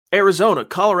Arizona,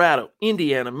 Colorado,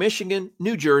 Indiana, Michigan,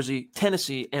 New Jersey,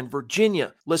 Tennessee, and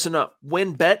Virginia. Listen up.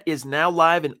 WynnBET is now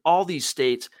live in all these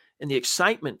states, and the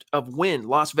excitement of Wynn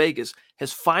Las Vegas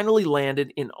has finally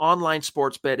landed in online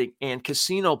sports betting and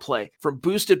casino play. From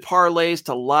boosted parlays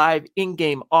to live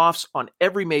in-game offs on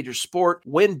every major sport,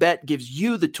 WynnBET gives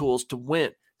you the tools to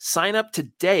win. Sign up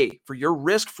today for your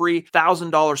risk-free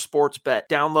 $1,000 sports bet.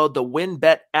 Download the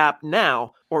WynnBET app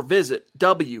now or visit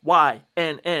wynnbet.com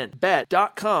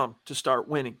to start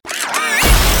winning.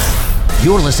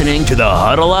 You're listening to the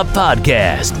Huddle Up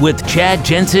Podcast with Chad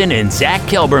Jensen and Zach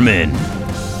Kelberman.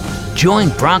 Join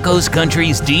Broncos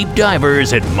Country's deep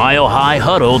divers at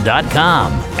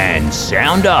milehighhuddle.com and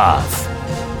sound off.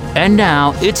 And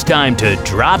now it's time to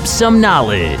drop some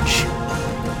knowledge.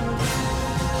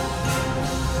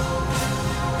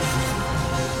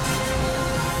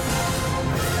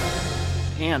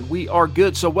 And we are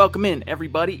good. So welcome in,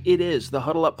 everybody. It is the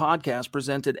Huddle Up Podcast,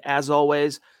 presented, as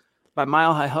always, by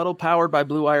Mile High Huddle, powered by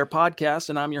Blue Wire Podcast.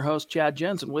 And I'm your host, Chad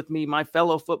Jensen. With me, my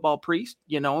fellow football priest.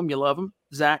 You know him, you love him,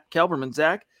 Zach Kelberman.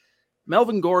 Zach,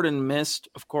 Melvin Gordon missed,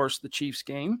 of course, the Chiefs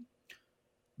game.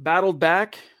 Battled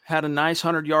back, had a nice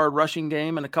 100-yard rushing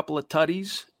game and a couple of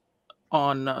tutties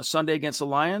on Sunday against the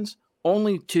Lions.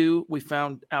 Only two, we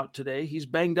found out today. He's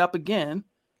banged up again.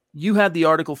 You had the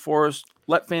article for us.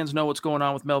 Let fans know what's going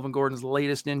on with Melvin Gordon's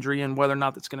latest injury and whether or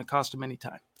not that's going to cost him any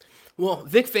time. Well,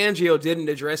 Vic Fangio didn't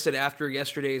address it after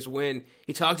yesterday's win.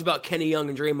 He talked about Kenny Young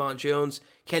and Draymond Jones.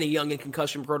 Kenny Young in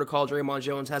concussion protocol. Draymond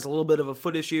Jones has a little bit of a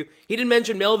foot issue. He didn't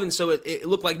mention Melvin, so it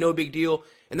looked like no big deal.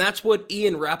 And that's what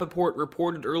Ian Rappaport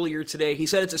reported earlier today. He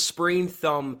said it's a sprained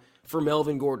thumb for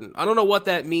Melvin Gordon. I don't know what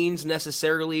that means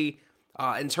necessarily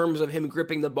in terms of him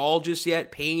gripping the ball just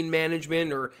yet, pain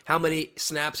management, or how many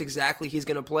snaps exactly he's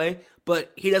going to play.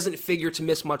 But he doesn't figure to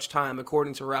miss much time,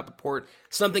 according to Rappaport.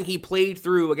 Something he played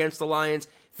through against the Lions,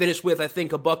 finished with, I think,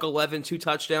 $111, 2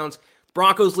 touchdowns.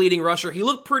 Broncos leading rusher. He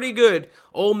looked pretty good.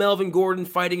 Old Melvin Gordon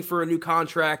fighting for a new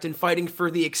contract and fighting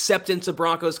for the acceptance of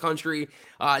Broncos country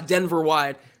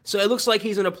Denver-wide. So it looks like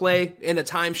he's going to play in a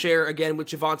timeshare again with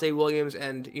Javonte Williams.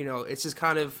 And, you know, it's just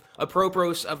kind of a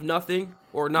pros of nothing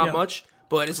or not much.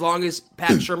 But as long as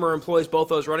Pat Shurmur employs both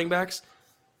those running backs,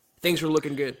 things are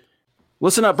looking good.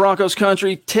 Listen up, Broncos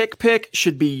country. TickPick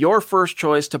should be your first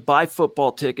choice to buy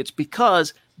football tickets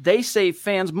because they save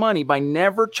fans money by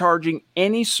never charging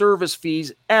any service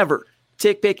fees ever.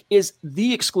 TickPick is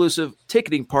the exclusive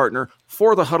ticketing partner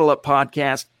for the Huddle Up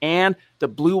Podcast and the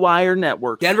Blue Wire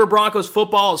Network. Denver Broncos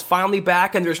football is finally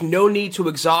back, and there's no need to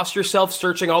exhaust yourself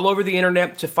searching all over the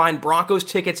internet to find Broncos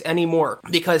tickets anymore,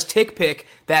 because TickPick,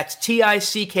 that's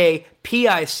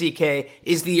TickPick,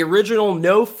 is the original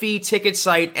no-fee ticket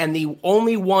site and the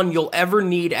only one you'll ever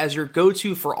need as your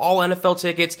go-to for all NFL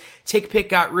tickets. TickPick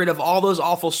got rid of all those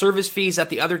awful service fees that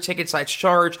the other ticket sites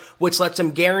charge, which lets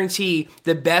them guarantee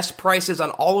the best prices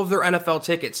on all of their NFL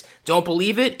tickets. Don't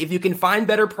believe it? If you can find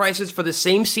better prices for the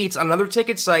same seats on another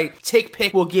ticket site,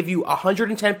 TickPick will give you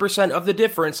 110% of the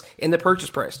difference in the purchase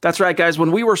price. That's right, guys.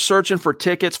 When we were searching for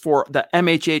tickets for the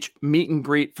MHH meet and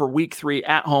greet for Week 3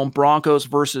 at home, Broncos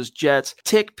versus Jets,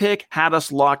 TickPick had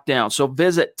us locked down. So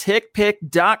visit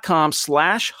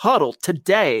tickpick.com/huddle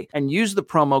today and use the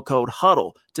promo code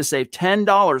HUDDLE to save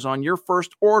 $10 on your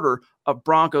first order of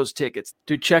Broncos tickets.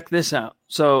 Dude, check this out.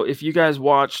 So if you guys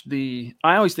watch I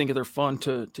always think they're fun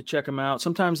to check them out.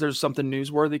 Sometimes there's something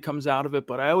newsworthy comes out of it,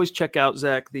 but I always check out,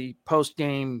 Zach, the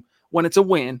post-game, when it's a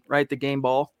win, right? The game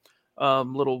ball,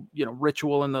 little,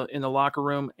 ritual in the locker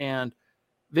room. And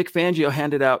Vic Fangio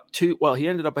handed out he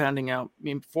ended up handing out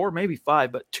 4, maybe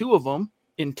 5, but 2 of them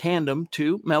in tandem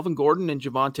to Melvin Gordon and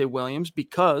Javonte Williams,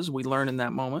 because we learned in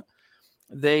that moment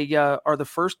they are the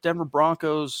first Denver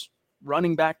Broncos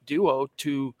running back duo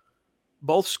to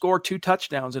both score 2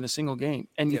 touchdowns in a single game.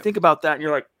 And you think about that and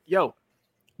you're like,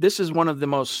 this is one of the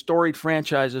most storied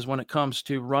franchises when it comes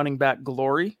to running back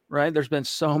glory, right? There's been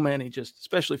so many, just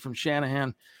especially from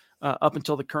Shanahan up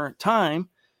until the current time.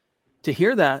 To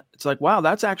hear that, it's like, wow,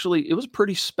 it was a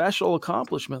pretty special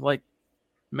accomplishment. Like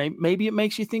maybe it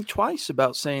makes you think twice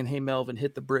about saying, hey, Melvin,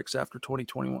 hit the bricks after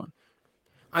 2021.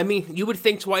 I mean, you would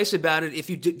think twice about it if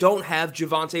you don't have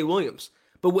Javonte Williams.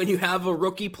 But when you have a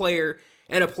rookie player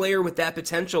and a player with that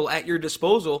potential at your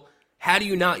disposal, how do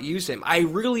you not use him? I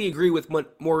really agree with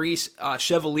what Maurice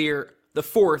Chevalier the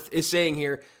fourth, is saying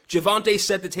here, Javonte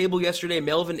set the table yesterday.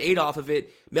 Melvin ate off of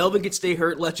it. Melvin could stay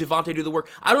hurt. Let Javonte do the work.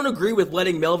 I don't agree with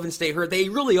letting Melvin stay hurt. They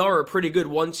really are a pretty good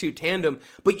 1-2 tandem,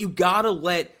 but you got to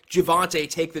let Javonte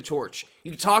take the torch.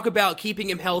 You talk about keeping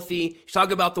him healthy. You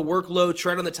talk about the workload,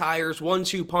 tread on the tires,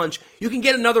 1-2 punch. You can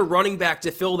get another running back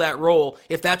to fill that role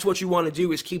if that's what you want to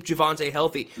do, is keep Javonte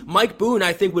healthy. Mike Boone,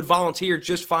 I think, would volunteer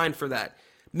just fine for that.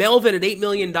 Melvin at $8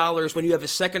 million when you have a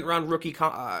second-round rookie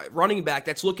running back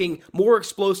that's looking more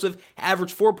explosive,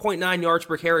 averaged 4.9 yards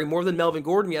per carry, more than Melvin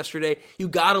Gordon yesterday. You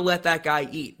got to let that guy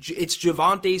eat. It's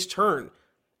Javonte's turn,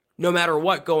 no matter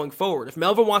what, going forward. If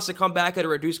Melvin wants to come back at a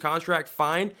reduced contract,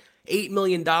 fine. $8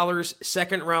 million,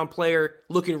 second-round player,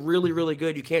 looking really, really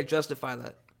good. You can't justify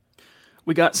that.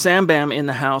 We got Sam Bam in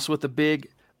the house with a big,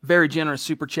 very generous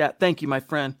super chat. Thank you, my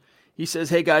friend. He says,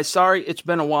 hey, guys, sorry, it's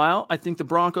been a while. I think the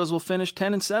Broncos will finish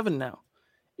 10-7 now.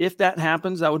 If that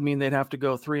happens, that would mean they'd have to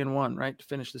go 3-1, right, to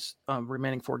finish this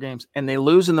remaining 4 games. And they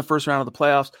lose in the first round of the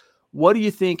playoffs. What do you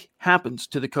think happens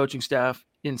to the coaching staff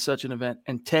in such an event?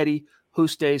 And Teddy, who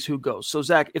stays, who goes? So,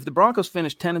 Zach, if the Broncos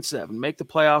finish 10-7, make the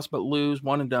playoffs but lose,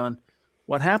 one and done,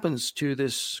 what happens to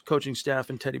this coaching staff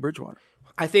and Teddy Bridgewater?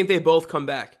 I think they both come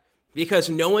back. Because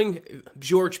knowing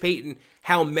George Payton,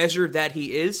 how measured that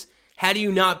he is, how do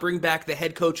you not bring back the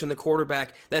head coach and the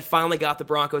quarterback that finally got the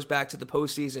Broncos back to the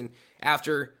postseason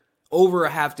after over a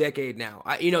half decade now?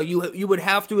 You would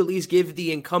have to at least give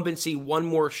the incumbency one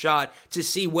more shot to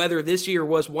see whether this year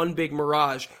was one big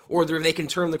mirage or whether they can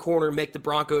turn the corner and make the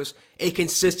Broncos a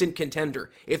consistent contender.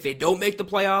 If they don't make the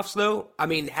playoffs, though, I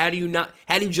mean, how do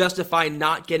you justify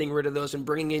not getting rid of those and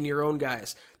bringing in your own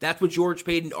guys? That's what George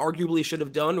Payton arguably should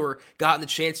have done, or gotten the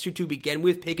chance to begin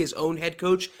with. Pick his own head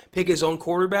coach, pick his own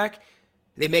quarterback.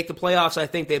 They make the playoffs, I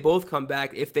think they both come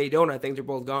back. If they don't, I think they're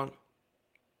both gone.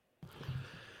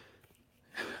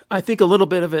 I think a little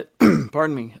bit of it,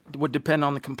 pardon me, would depend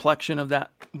on the complexion of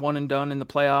that one and done in the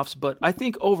playoffs. But I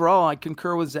think overall, I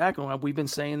concur with Zach. We've been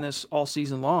saying this all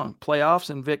season long. Playoffs,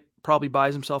 and Vic probably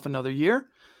buys himself another year.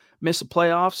 Miss the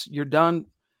playoffs, you're done.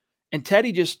 And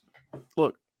Teddy just,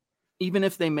 look, even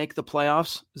if they make the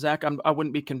playoffs, Zach, I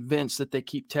wouldn't be convinced that they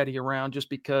keep Teddy around just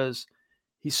because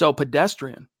he's so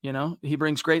pedestrian. He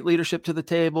brings great leadership to the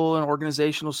table and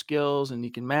organizational skills, and he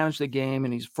can manage the game,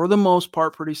 and he's for the most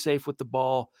part pretty safe with the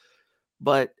ball,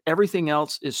 but everything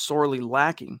else is sorely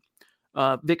lacking.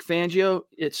 Vic Fangio,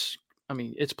 it's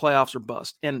playoffs or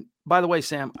bust. And by the way,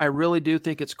 Sam, I really do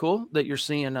think it's cool that you're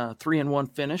seeing a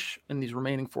 3-1 finish in these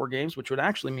remaining 4 games, which would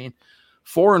actually mean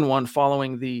 4-1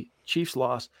 following the Chiefs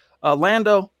loss.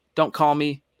 Lando, don't call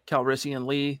me Calrissian and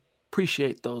Lee.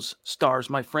 Appreciate those stars,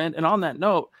 my friend. And on that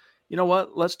note, you know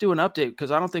what? Let's do an update,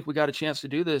 because I don't think we got a chance to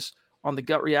do this on the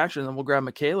gut reaction. And then we'll grab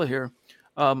Michaela here.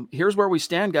 Here's where we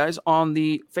stand, guys, on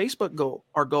the Facebook goal.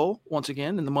 Our goal, once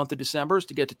again, in the month of December is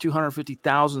to get to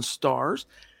 250,000 stars.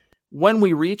 When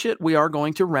we reach it, we are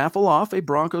going to raffle off a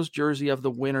Broncos jersey of the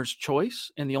winner's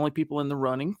choice. And the only people in the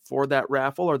running for that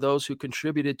raffle are those who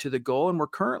contributed to the goal. And we're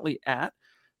currently at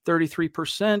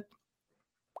 33%.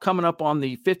 Coming up on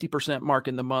the 50% mark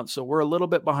in the month. So we're a little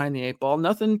bit behind the 8 ball.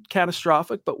 Nothing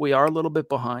catastrophic, but we are a little bit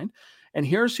behind. And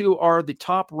here's who are the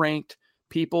top ranked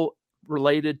people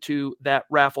related to that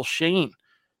raffle. Shane,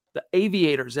 the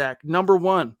Aviator, Zach, number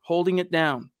 1, holding it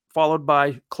down, followed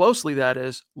by, closely that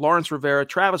is, Lawrence Rivera,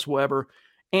 Travis Weber,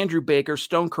 Andrew Baker,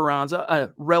 Stone Carranza,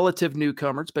 a relative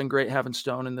newcomer. It's been great having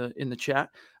Stone in the chat.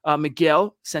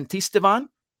 Miguel Santisteban,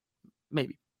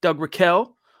 maybe. Doug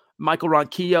Raquel, Michael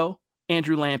Ronquillo,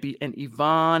 Andrew Lampy, and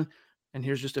Yvonne. And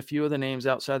here's just a few of the names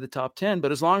outside the top 10.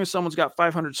 But as long as someone's got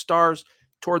 500 stars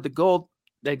toward the gold,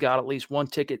 they got at least one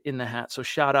ticket in the hat. So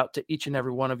shout out to each and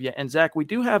every one of you. And Zach, we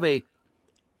do have a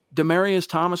Demaryius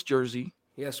Thomas jersey.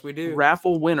 Yes, we do.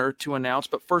 Raffle winner to announce.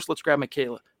 But first, let's grab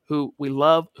Michaela, who we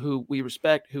love, who we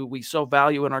respect, who we so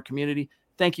value in our community.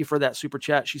 Thank you for that super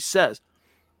chat. She says,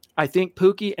 I think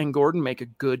Pookie and Gordon make a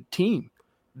good team.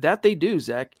 That they do,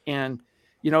 Zach. And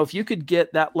if you could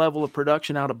get that level of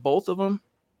production out of both of them,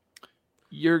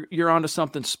 you're onto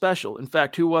something special. In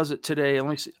fact, who was it today? Let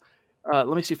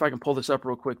me see if I can pull this up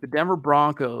real quick. The Denver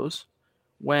Broncos,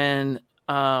 when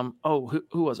who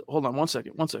was it? Hold on one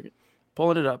second.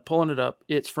 Pulling it up.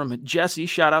 It's from Jesse.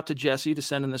 Shout out to Jesse to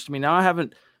sending this to me. Now, I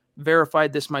haven't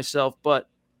verified this myself, but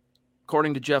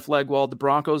according to Jeff Legwald, the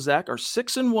Broncos, Zach, are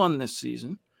 6-1 this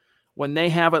season when they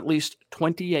have at least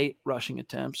 28 rushing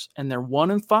attempts, and they're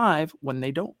 1-5 when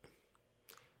they don't.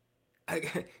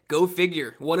 Go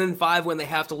figure. 1-5 when they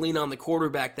have to lean on the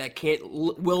quarterback that can't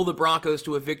will the Broncos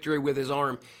to a victory with his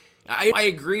arm. I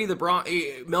agree.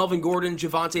 Melvin Gordon,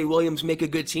 Javonte Williams make a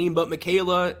good team, but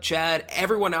Michaela, Chad,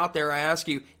 everyone out there, I ask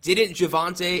you, didn't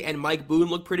Javonte and Mike Boone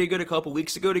look pretty good a couple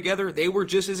weeks ago together? They were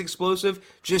just as explosive,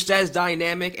 just as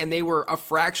dynamic, and they were a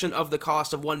fraction of the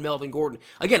cost of one Melvin Gordon.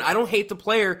 Again, I don't hate the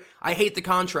player. I hate the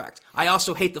contract. I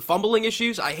also hate the fumbling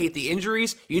issues. I hate the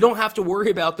injuries. You don't have to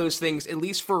worry about those things, at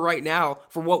least for right now,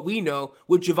 for what we know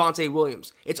with Javonte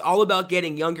Williams. It's all about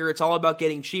getting younger. It's all about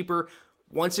getting cheaper.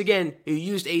 Once again, you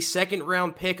used a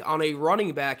second-round pick on a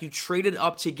running back. You traded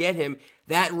up to get him.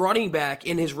 That running back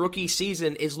in his rookie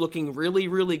season is looking really,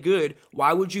 really good.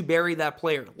 Why would you bury that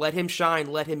player? Let him shine.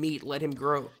 Let him eat. Let him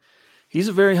grow. He's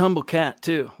a very humble cat,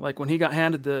 too. Like when he got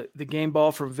handed the game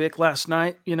ball from Vic last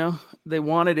night, they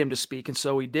wanted him to speak, and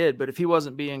so he did. But if he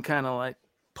wasn't being kind of like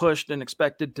pushed and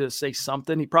expected to say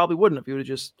something, he probably wouldn't have. He would have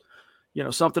just,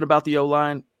 something about the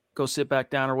O-line, go sit back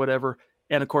down or whatever.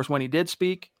 And, of course, when he did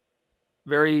speak,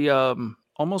 very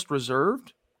almost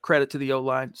reserved. Credit to the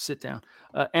O-line. Sit down.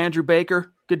 Andrew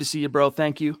Baker, good to see you, bro.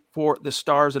 Thank you for the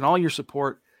stars and all your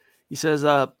support. He says,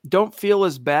 don't feel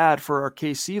as bad for our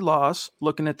KC loss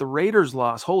looking at the Raiders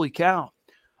loss. Holy cow.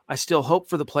 I still hope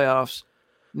for the playoffs.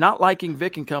 Not liking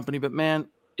Vic and company, but, man,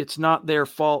 it's not their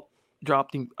fault.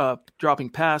 Dropping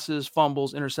passes,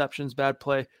 fumbles, interceptions, bad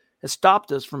play has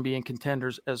stopped us from being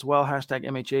contenders as well. Hashtag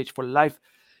MHH for life.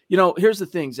 Here's the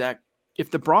thing, Zach. If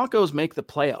the Broncos make the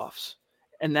playoffs,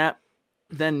 and that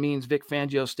then means Vic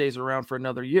Fangio stays around for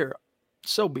another year,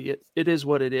 so be it. It is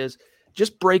what it is.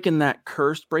 Just breaking that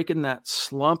curse, breaking that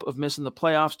slump of missing the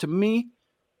playoffs, to me,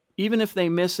 even if they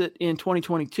miss it in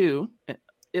 2022,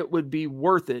 it would be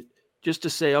worth it just to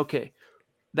say, okay,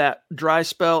 that dry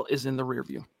spell is in the rear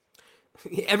view.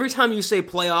 Every time you say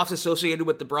playoffs associated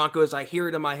with the Broncos, I hear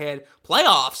it in my head.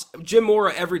 Playoffs? Jim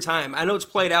Mora every time. I know it's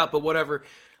played out, but whatever.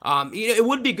 It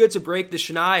would be good to break the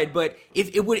schneid, but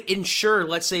if it would ensure,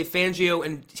 let's say, Fangio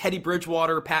and Teddy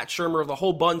Bridgewater, Pat Shurmur, the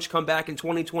whole bunch come back in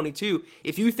 2022,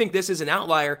 if you think this is an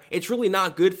outlier, it's really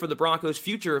not good for the Broncos'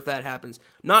 future if that happens.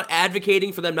 Not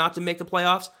advocating for them not to make the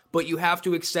playoffs, but you have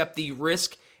to accept the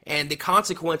risk and the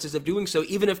consequences of doing so,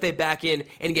 even if they back in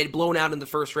and get blown out in the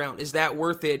first round. Is that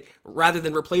worth it, rather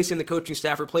than replacing the coaching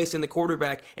staff, replacing the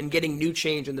quarterback, and getting new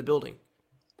change in the building?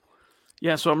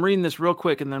 Yeah, so I'm reading this real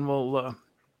quick, and then we'll...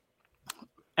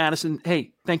 Addison,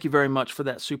 hey, thank you very much for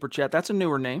that super chat. That's a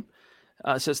newer name.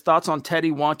 It says, thoughts on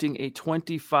Teddy wanting a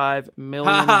 $25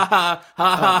 million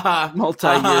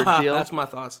multi-year deal. That's my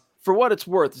thoughts. For what it's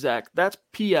worth, Zach, that's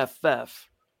PFF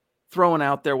throwing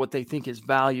out there what they think his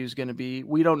value is going to be.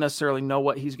 We don't necessarily know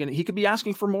what he could be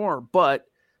asking for more, but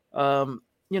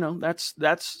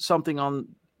that's something on,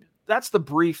 that's the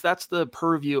brief, that's the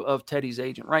purview of Teddy's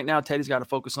agent. Right now, Teddy's got to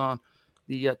focus on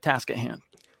the task at hand.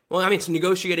 Well, I mean, it's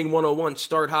negotiating 101.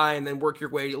 Start high and then work your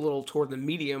way a little toward the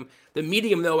medium. The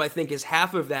medium, though, I think is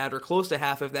half of that or close to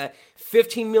half of that.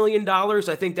 $15 million,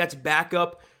 I think that's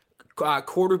backup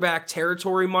quarterback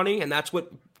territory money, and that's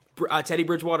what Teddy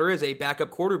Bridgewater is, a backup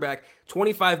quarterback.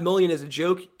 $25 million is a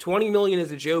joke. $20 million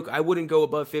is a joke. I wouldn't go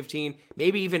above 15,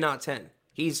 maybe even not 10.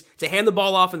 To hand the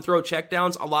ball off and throw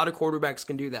checkdowns, a lot of quarterbacks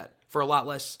can do that for a lot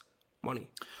less money.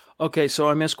 Okay, so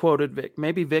I misquoted Vic.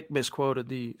 Maybe Vic misquoted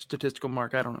the statistical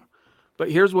mark. I don't know. But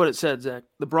here's what it said, Zach.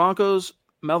 The Broncos,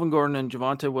 Melvin Gordon and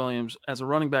Javonte Williams, as a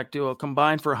running back duo,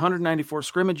 combined for 194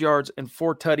 scrimmage yards and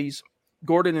 4 tutties.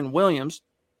 Gordon and Williams,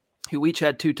 who each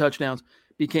had 2 touchdowns,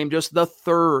 became just the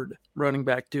 3rd running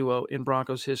back duo in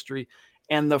Broncos history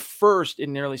and the 1st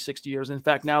in nearly 60 years. In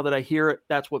fact, now that I hear it,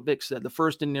 that's what Vic said, the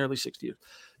 1st in nearly 60 years.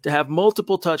 To have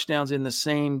multiple touchdowns in the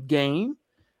same game,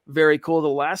 very cool. The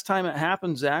last time it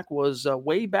happened, Zach, was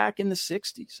way back in the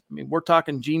 60s. I mean, we're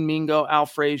talking Gene Mingo, Al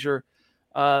Frazier.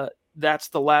 That's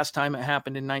the last time it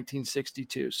happened in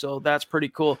 1962. So that's pretty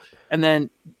cool. And then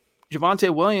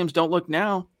Javonte Williams, don't look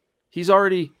now. He's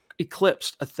already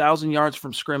eclipsed 1,000 yards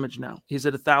from scrimmage now. He's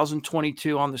at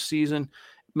 1,022 on the season,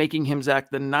 making him,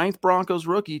 Zach, the 9th Broncos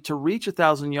rookie to reach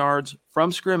 1,000 yards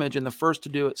from scrimmage and the first to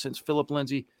do it since Philip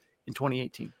Lindsay in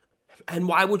 2018. And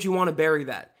why would you want to bury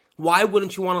that? Why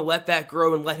wouldn't you want to let that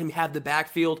grow and let him have the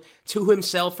backfield to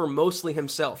himself or mostly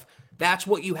himself? That's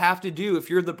what you have to do if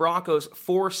you're the Broncos.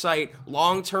 Foresight,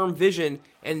 long-term vision,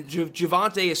 and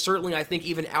Javonte is certainly, I think,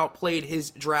 even outplayed his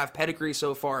draft pedigree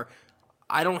so far.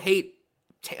 I don't hate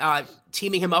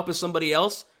teaming him up with somebody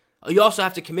else. You also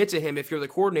have to commit to him if you're the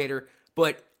coordinator,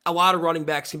 but a lot of running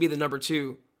backs can be the number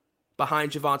 2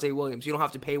 behind Javonte Williams. You don't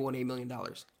have to pay $1 million.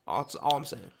 That's all I'm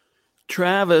saying.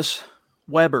 Travis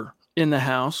Weber in the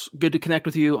house. Good to connect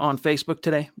with you on Facebook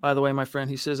today. By the way, my friend,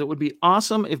 he says it would be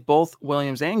awesome if both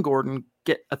Williams and Gordon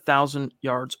get 1,000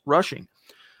 yards rushing.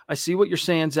 I see what you're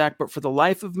saying, Zach, but for the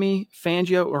life of me,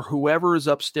 Fangio or whoever is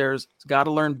upstairs has got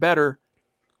to learn better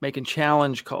making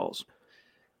challenge calls.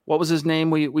 What was his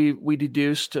name? We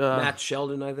deduced Matt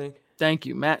Sheldon, I think. Thank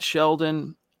you, Matt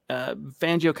Sheldon.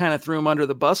 Fangio kind of threw him under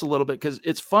the bus a little bit because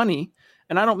it's funny,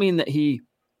 and I don't mean that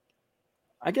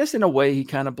I guess in a way he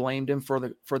kind of blamed him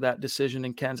for that decision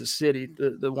in Kansas City,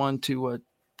 the one to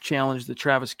challenge the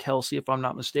Travis Kelce, if I'm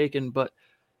not mistaken. But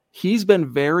he's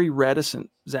been very reticent,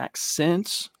 Zach,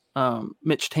 since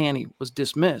Mitch Taney was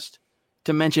dismissed,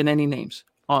 to mention any names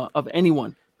of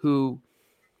anyone who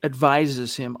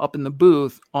advises him up in the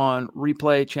booth on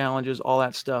replay challenges, all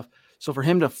that stuff. So for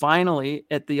him to finally,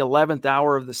 at the 11th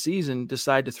hour of the season,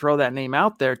 decide to throw that name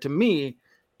out there, to me,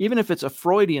 even if it's a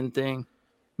Freudian thing,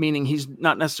 meaning he's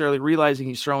not necessarily realizing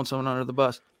he's throwing someone under the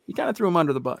bus, he kind of threw him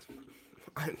under the bus.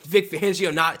 Vic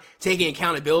Fangio not taking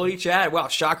accountability, Chad. Wow,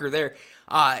 shocker there.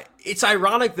 It's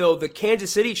ironic, though, the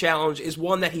Kansas City challenge is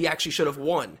one that he actually should have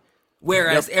won,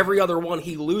 whereas every other one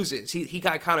he loses. He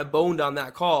got kind of boned on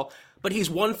that call. But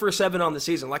he's 1 for 7 on the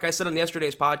season. Like I said on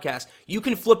yesterday's podcast, you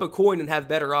can flip a coin and have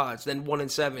better odds than 1 and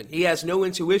 7. He has no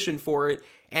intuition for it,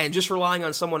 and just relying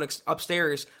on someone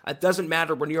upstairs, it doesn't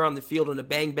matter when you're on the field in a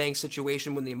bang-bang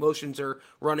situation when the emotions are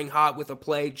running hot with a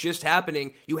play just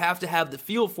happening. You have to have the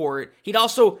feel for it. He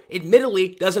also, admittedly,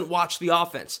 doesn't watch the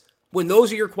offense. When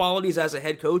those are your qualities as a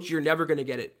head coach, you're never going to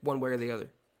get it one way or the other.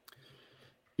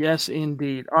 Yes,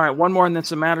 indeed. All right, one more, and then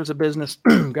some matters of business.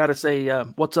 Got to say,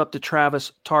 what's up to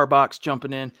Travis Tarbox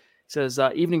jumping in. He says,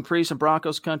 evening priest in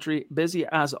Broncos country, busy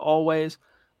as always,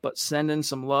 but sending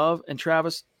some love. And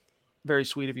Travis, very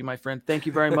sweet of you, my friend. Thank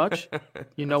you very much.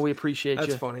 You know we appreciate you.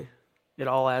 That's funny. It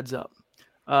all adds up.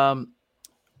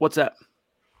 What's that?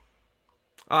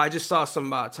 I just saw some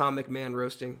Tom McMahon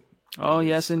roasting. Oh,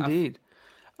 yes, indeed.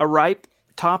 A ripe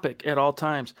topic at all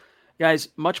times. Guys,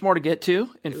 much more to get to.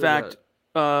 In fact,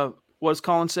 what does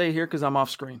Colin say here? Because I'm off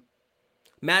screen.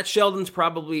 Matt Sheldon's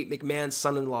probably McMahon's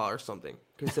son-in-law or something,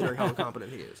 considering how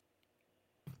incompetent he is.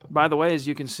 By the way, as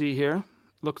you can see here,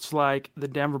 looks like the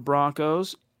Denver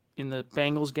Broncos in the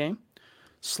Bengals game.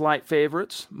 Slight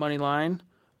favorites, money line,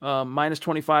 minus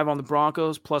 25 on the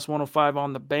Broncos, plus 105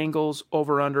 on the Bengals,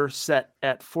 over-under set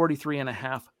at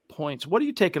 43.5 points. What are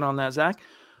you taking on that, Zach?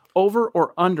 Over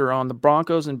or under on the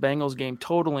Broncos and Bengals game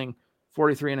totaling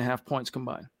 43.5 points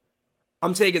combined?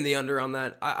 I'm taking the under on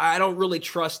that. I don't really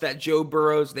trust that Joe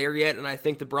Burrow's there yet, and I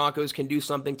think the Broncos can do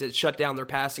something to shut down their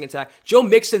passing attack. Joe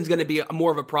Mixon's going to be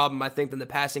more of a problem, I think, than the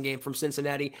passing game from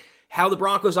Cincinnati. How the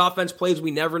Broncos offense plays, we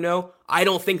never know. I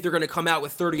don't think they're going to come out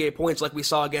with 38 points like we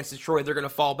saw against Detroit. They're going to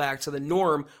fall back to the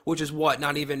norm, which is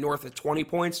not even north of 20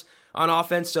 points on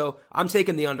offense. So I'm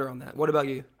taking the under on that. What about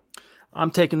you?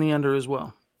 I'm taking the under as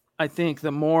well. I think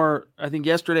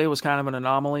yesterday was kind of an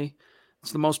anomaly.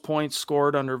 It's the most points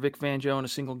scored under Vic Fangio in a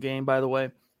single game, by the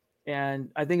way. And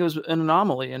I think it was an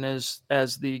anomaly. And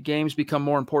as the games become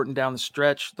more important down the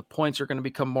stretch, the points are going to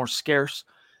become more scarce.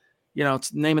 You know, it's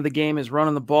the name of the game is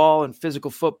running the ball and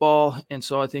physical football. And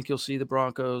so I think you'll see the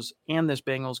Broncos and this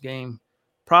Bengals game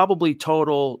probably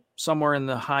total somewhere in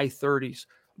the high 30s.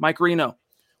 Mike Reno,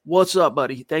 what's up,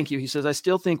 buddy? Thank you. He says, I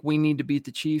still think we need to beat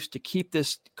the Chiefs to keep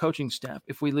this coaching staff.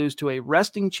 If we lose to a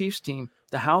resting Chiefs team,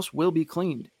 the house will be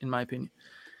cleaned, in my opinion.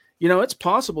 You know, it's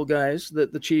possible, guys,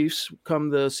 that the Chiefs, come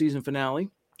the season finale,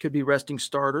 could be resting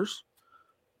starters.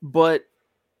 But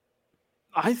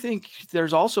I think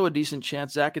there's also a decent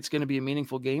chance, Zach, it's going to be a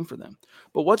meaningful game for them.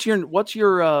 But what's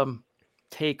your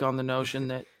take on the notion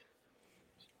that,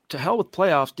 to hell with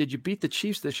playoffs, did you beat the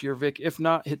Chiefs this year, Vic? If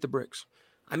not, hit the bricks.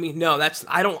 I mean, no,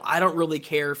 I don't really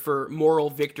care for moral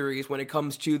victories when it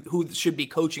comes to who should be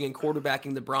coaching and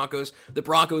quarterbacking the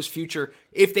Broncos' future.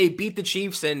 If they beat the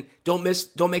Chiefs and don't make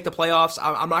the playoffs,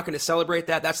 I'm not going to celebrate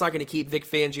that. That's not going to keep Vic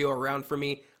Fangio around for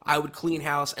me. I would clean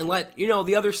house and let,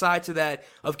 the other side to that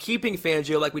of keeping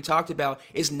Fangio, like we talked about,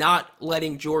 is not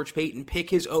letting George Payton pick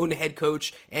his own head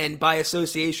coach and by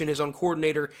association his own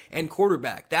coordinator and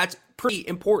quarterback. That's pretty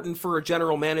important for a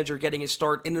general manager getting his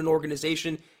start in an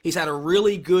organization. He's had a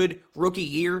really good rookie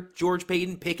year, George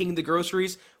Payton, picking the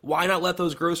groceries. Why not let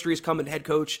those groceries come in head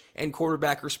coach and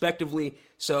quarterback respectively?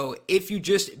 So if you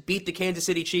just beat the Kansas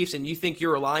City Chiefs and you think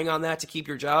you're relying on that to keep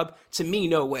your job, to me,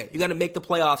 no way. You got to make the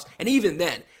playoffs. And even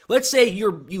then, let's say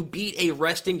you beat a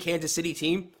resting Kansas City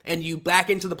team and you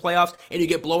back into the playoffs and you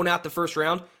get blown out the first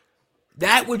round.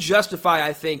 That would justify,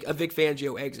 I think, a Vic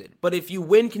Fangio exit. But if you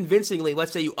win convincingly,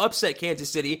 let's say you upset Kansas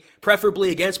City,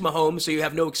 preferably against Mahomes so you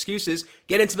have no excuses,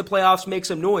 get into the playoffs, make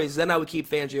some noise, then I would keep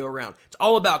Fangio around. It's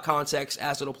all about context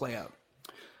as it'll play out.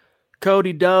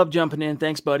 Cody Dove jumping in.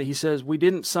 Thanks, buddy. He says, we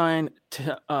didn't sign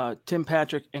Tim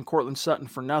Patrick and Cortland Sutton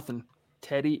for nothing.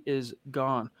 Teddy is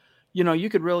gone. You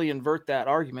could really invert that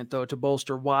argument, though, to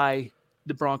bolster why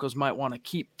the Broncos might want to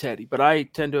keep Teddy. But I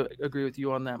tend to agree with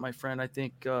you on that, my friend. I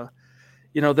think,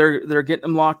 they're getting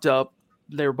him locked up.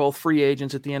 They're both free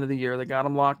agents at the end of the year. They got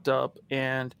him locked up.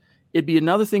 And it'd be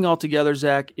another thing altogether,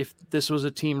 Zach, if this was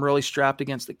a team really strapped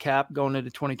against the cap going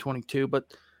into 2022. But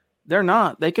they're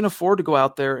not. They can afford to go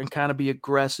out there and kind of be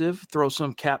aggressive, throw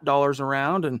some cap dollars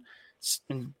around and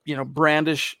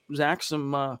brandish, Zach,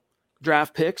 some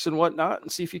draft picks and whatnot,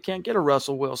 and see if you can't get a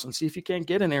Russell Wilson, see if you can't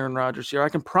get an Aaron Rodgers here. I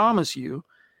can promise you,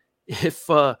 if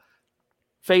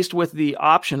faced with the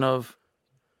option of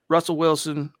Russell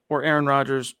Wilson or Aaron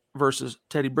Rodgers versus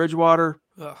Teddy Bridgewater,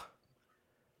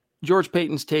 George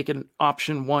Payton's taken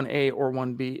option 1A or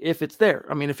 1B if it's there.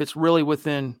 I mean, if it's really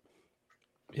within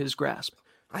his grasp.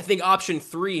 I think option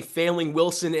 3, failing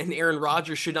Wilson and Aaron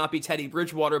Rodgers, should not be Teddy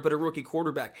Bridgewater, but a rookie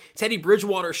quarterback. Teddy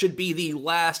Bridgewater should be the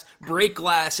last break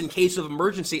glass in case of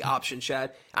emergency option,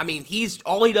 Chad. I mean,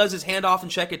 all he does is hand off and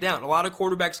check it down. A lot of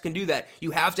quarterbacks can do that.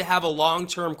 You have to have a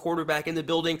long-term quarterback in the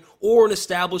building or an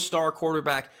established star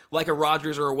quarterback like a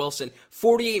Rodgers or a Wilson.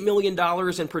 $48 million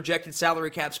in projected salary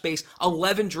cap space,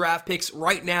 11 draft picks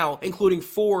right now, including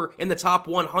 4 in the top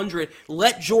 100.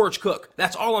 Let George cook.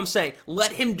 That's all I'm saying.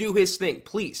 Let him do his thing,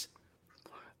 please.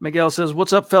 Miguel says,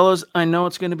 "What's up, fellas? I know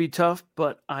it's going to be tough,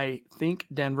 but I think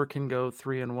Denver can go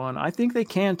 3-1. I think they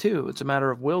can too. It's a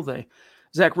matter of will they."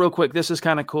 Zach, real quick, this is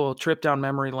kind of cool. Trip down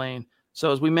memory lane.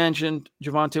 So as we mentioned,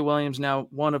 Javonte Williams now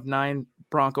one of 9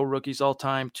 Bronco rookies all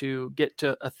time to get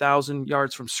to 1,000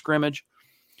 yards from scrimmage.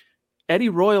 Eddie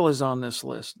Royal is on this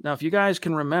list. Now, if you guys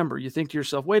can remember, you think to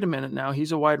yourself, wait a minute now,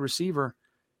 he's a wide receiver.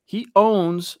 He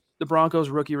owns the Broncos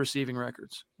rookie receiving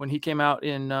records. When he came out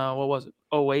in,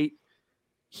 2008,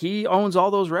 he owns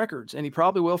all those records, and he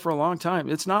probably will for a long time.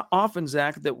 It's not often,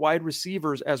 Zach, that wide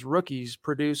receivers as rookies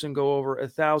produce and go over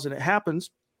 1,000. It happens,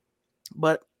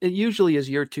 but it usually is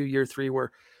year 2, year 3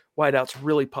 where wideouts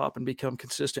really pop and become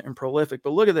consistent and prolific.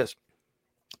 But look at this.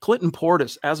 Clinton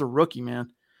Portis, as a rookie,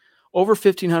 man, over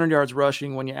 1,500 yards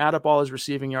rushing. When you add up all his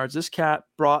receiving yards, this cat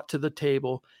brought to the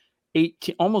table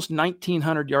almost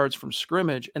 1,900 yards from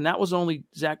scrimmage, and that was only,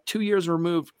 Zach, 2 years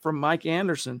removed from Mike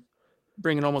Anderson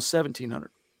bringing almost 1,700.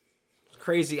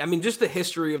 Crazy. I mean, just the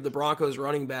history of the Broncos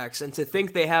running backs, and to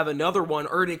think they have another one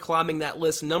already climbing that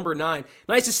list, number 9.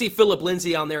 Nice to see Phillip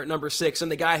Lindsay on there at number 6,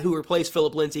 and the guy who replaced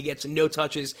Phillip Lindsay gets no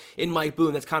touches in Mike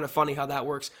Boone. That's kind of funny how that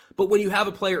works. But when you have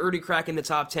a player already cracking the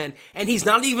top 10, and he's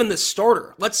not even the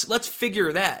starter, let's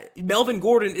figure that. Melvin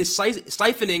Gordon is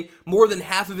siphoning more than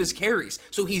half of his carries,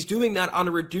 so he's doing that on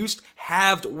a reduced,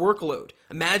 halved workload.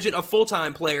 Imagine a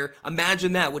full-time player.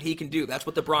 Imagine that, what he can do. That's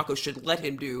what the Broncos should let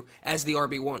him do as the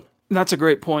RB1. That's a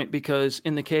great point, because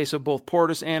in the case of both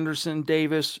Portis, Anderson,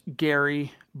 Davis,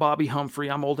 Gary, Bobby Humphrey,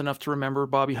 I'm old enough to remember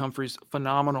Bobby Humphrey's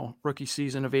phenomenal rookie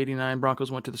season of '89.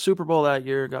 Broncos went to the Super Bowl that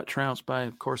year, got trounced by,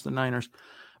 of course, the Niners.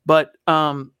 But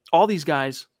all these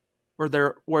guys were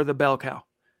the bell cow.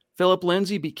 Phillip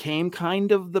Lindsay became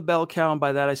kind of the bell cow, and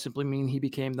by that I simply mean he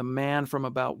became the man from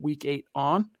about week 8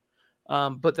 on.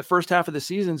 But the first half of the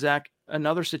season, Zach,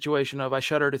 another situation of I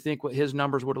shudder to think what his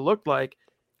numbers would have looked like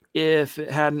if it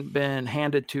hadn't been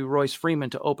handed to Royce Freeman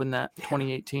to open that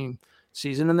 2018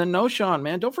 season. And then Noshawn,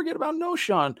 man, don't forget about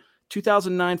Noshawn,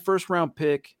 2009 first-round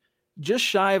pick, just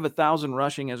shy of 1,000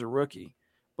 rushing as a rookie.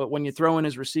 But when you throw in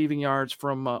his receiving yards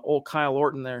from old Kyle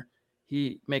Orton there,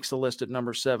 he makes the list at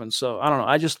number 7. So I don't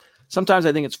know. Sometimes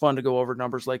I think it's fun to go over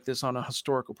numbers like this on a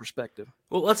historical perspective.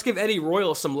 Well, let's give Eddie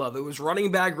Royal some love. It was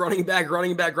running back,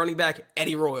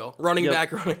 Eddie Royal. Running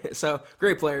back. So,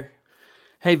 great player.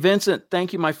 Hey, Vincent,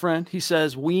 thank you, my friend. He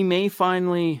says, may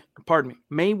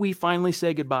we finally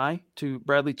say goodbye to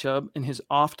Bradley Chubb and his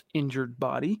oft-injured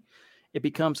body? It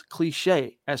becomes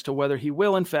cliche as to whether he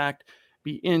will, in fact,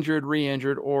 be injured,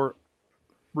 re-injured, or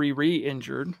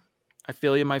re-injured. I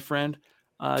feel you, my friend.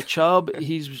 Chubb,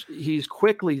 he's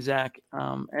quickly, Zach,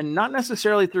 and not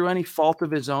necessarily through any fault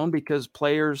of his own, because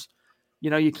players,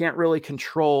 you can't really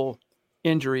control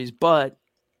injuries, but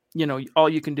all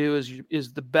you can do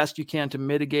is the best you can to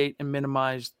mitigate and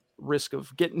minimize risk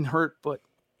of getting hurt. But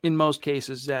in most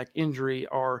cases, Zach, injuries,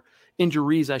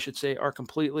 I should say, are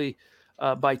completely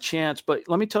by chance. But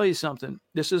let me tell you something.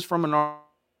 This is from an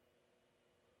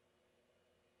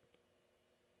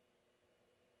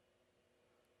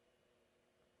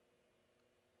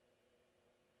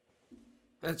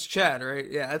That's Chad, right?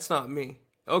 Yeah, that's not me.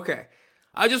 Okay.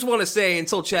 I just want to say,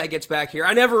 until Chad gets back here,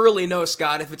 I never really know,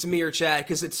 Scott, if it's me or Chad,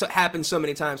 because it's happened so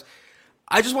many times.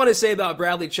 I just want to say about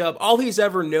Bradley Chubb, all he's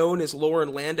ever known is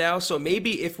Lauren Landau. So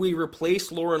maybe if we replace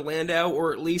Lauren Landau,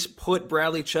 or at least put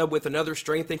Bradley Chubb with another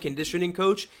strength and conditioning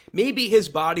coach, maybe his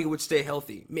body would stay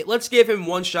healthy. Let's give him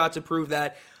one shot to prove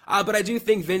that. But I do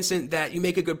think, Vincent, that you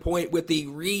make a good point with the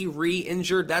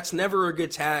re-injured. That's never a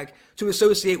good tag to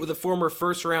associate with a former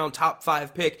first-round top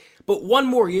 5 pick. But one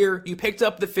more year, you picked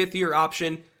up the 5th-year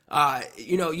option.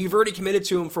 You've already committed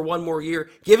to him for one more year.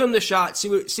 Give him the shot.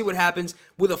 See what happens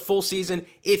with a full season.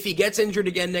 If he gets injured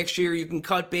again next year, you can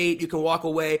cut bait. You can walk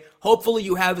away. Hopefully,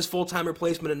 you have his full-time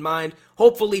replacement in mind.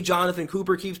 Hopefully, Jonathan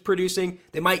Cooper keeps producing.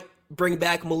 They might bring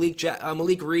back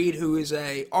Malik Reed, who is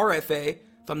a RFA,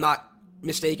 if I'm not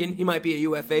mistaken. He might be a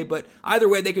UFA, but either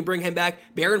way, they can bring him back.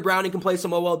 Baron Browning can play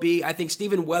some OLB. I think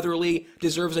Stephen Weatherly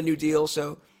deserves a new deal,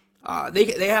 so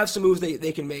they have some moves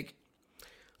they can make.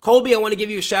 Colby, I want to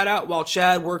give you a shout out while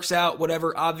Chad works out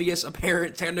whatever obvious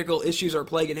apparent technical issues are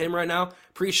plaguing him right now.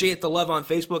 Appreciate the love on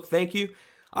Facebook. Thank you.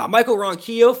 Michael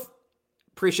Ronquillo,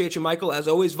 appreciate you, Michael, as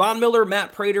always. Von Miller,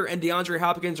 Matt Prater, and DeAndre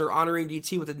Hopkins are honoring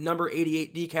DT with the number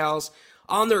 88 decals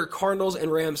on their Cardinals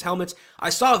and Rams helmets. I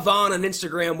saw Von on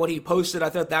Instagram, what he posted. I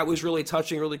thought that was really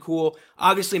touching, really cool.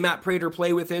 Obviously, Matt Prater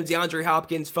played with him. DeAndre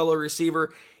Hopkins, fellow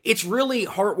receiver. It's really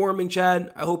heartwarming,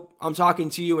 Chad. I hope I'm talking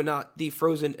to you and not the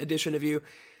frozen edition of you.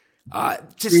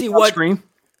 To see what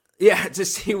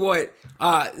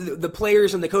the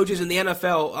players and the coaches in the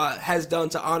NFL has done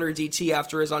to honor DT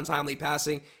after his untimely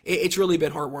passing. It's really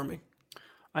been heartwarming.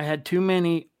 I had too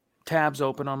many tabs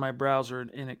open on my browser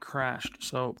and it crashed.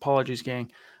 So apologies,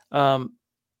 gang.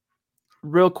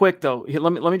 Real quick though,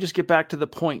 let me just get back to the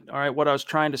point. All right, what I was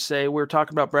trying to say. We were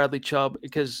talking about Bradley Chubb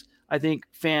because I think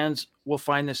fans will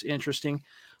find this interesting.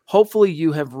 Hopefully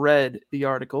you have read the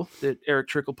article that Eric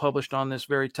Trickle published on this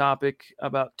very topic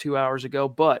about 2 hours ago,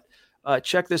 but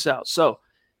check this out. So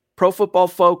Pro Football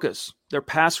Focus, their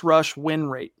pass rush win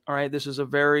rate. All right. This is a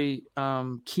very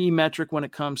key metric when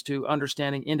it comes to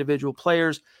understanding individual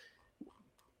players.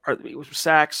 Are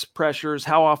sacks, pressures,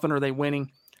 how often are they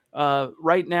winning?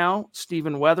 Right now,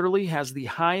 Stephen Weatherly has the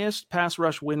highest pass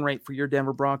rush win rate for your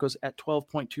Denver Broncos at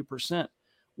 12.2%,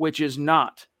 which is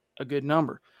not a good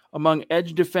number. Among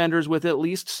edge defenders with at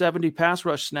least 70 pass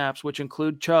rush snaps, which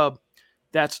include Chubb,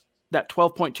 that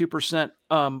 12.2%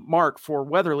 mark for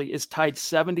Weatherly is tied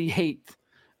 78th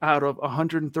out of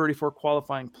 134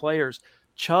 qualifying players.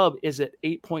 Chubb is at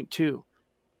 8.2. All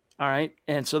right.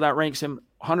 And so that ranks him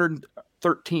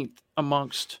 113th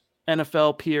amongst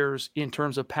NFL peers in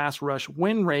terms of pass rush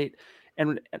win rate.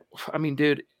 And I mean,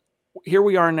 dude, here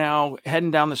we are now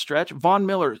heading down the stretch. Von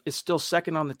Miller is still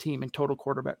second on the team in total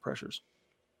quarterback pressures.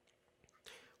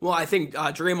 Well, I think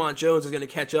Draymond Jones is going to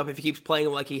catch up if he keeps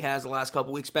playing like he has the last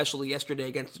couple weeks, especially yesterday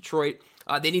against Detroit.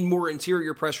 They need more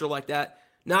interior pressure like that,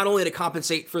 not only to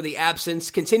compensate for the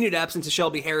continued absence of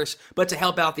Shelby Harris, but to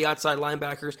help out the outside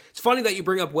linebackers. It's funny that you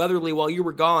bring up Weatherly while you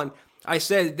were gone. I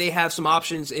said they have some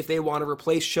options if they want to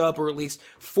replace Chubb or at least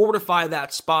fortify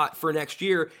that spot for next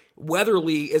year.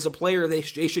 Weatherly is a player they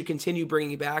should continue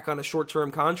bringing back on a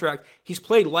short-term contract. He's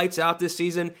played lights out this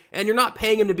season, and you're not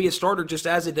paying him to be a starter just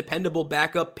as a dependable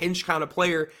backup pinch kind of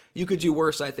player. You could do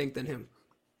worse, I think, than him.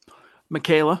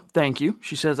 Michaela, thank you.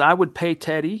 She says, I would pay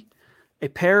Teddy a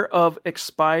pair of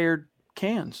expired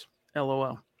cans,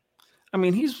 LOL. I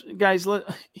mean, he's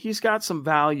got some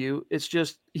value. It's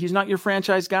just he's not your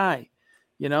franchise guy,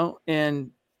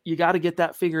 and you got to get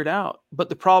that figured out. But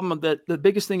the problem that the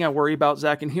biggest thing I worry about,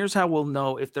 Zach, and here's how we'll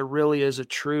know if there really is a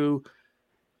true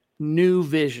new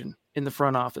vision in the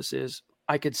front office is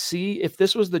I could see if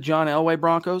this was the John Elway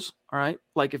Broncos, all right,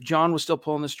 like if John was still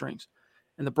pulling the strings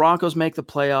and the Broncos make the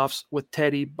playoffs with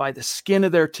Teddy by the skin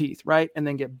of their teeth, right, and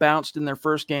then get bounced in their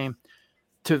first game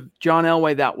to John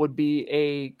Elway, that would be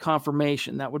a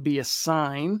confirmation. That would be a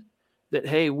sign that,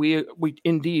 hey, we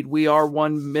are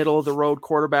one middle of the road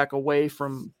quarterback away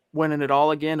from winning it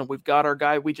all again. And we've got our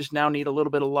guy. We just now need a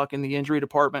little bit of luck in the injury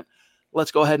department.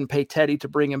 Let's go ahead and pay Teddy to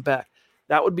bring him back.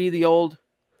 That would be the old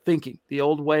thinking, the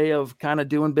old way of kind of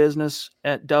doing business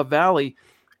at Dove Valley.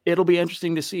 It'll be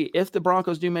interesting to see if the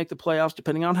Broncos do make the playoffs,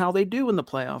 depending on how they do in the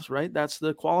playoffs, right? That's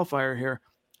the qualifier here,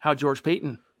 how George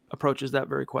Payton approaches that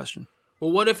very question.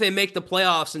 Well, what if they make the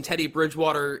playoffs and Teddy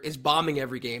Bridgewater is bombing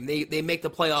every game? They make the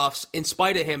playoffs in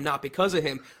spite of him, not because of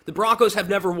him. The Broncos have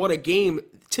never won a game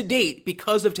to date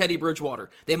because of Teddy Bridgewater.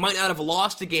 They might not have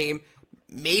lost a game,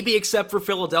 maybe except for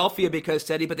Philadelphia because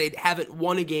Teddy, but they haven't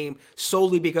won a game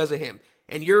solely because of him.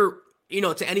 And you're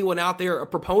to anyone out there, a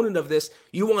proponent of this,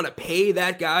 you want to pay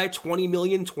that guy $20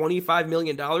 million, $25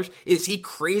 million. Is he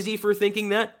crazy for thinking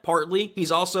that? Partly.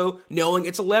 He's also knowing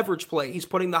it's a leverage play. He's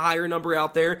putting the higher number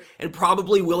out there and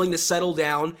probably willing to settle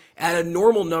down at a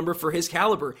normal number for his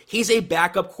caliber. He's a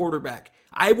backup quarterback.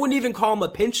 I wouldn't even call him a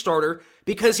pinch starter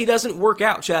because he doesn't work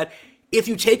out, Chad. If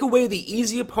you take away the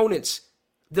easy opponents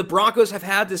the Broncos have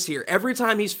had this year, every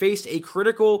time he's faced a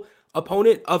critical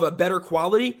opponent of a better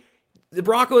quality, the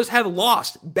Broncos have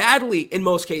lost badly in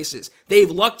most cases.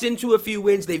 They've lucked into a few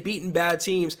wins. They've beaten bad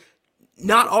teams,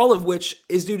 not all of which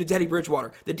is due to Teddy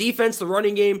Bridgewater. The defense, the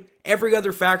running game, every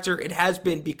other factor, it has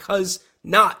been because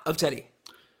not of Teddy.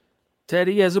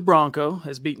 Teddy, as a Bronco,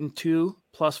 has beaten 2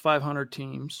 plus 500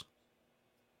 teams.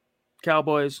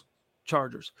 Cowboys,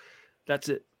 Chargers. That's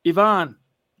it. Yvonne,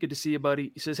 good to see you,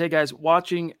 buddy. He says, hey, guys,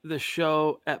 watching the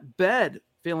show at bed,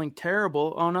 feeling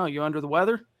terrible. Oh, no, you under the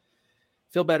weather?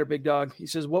 Feel better, big dog. He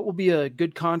says, what will be a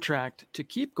good contract to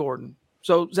keep Gordon?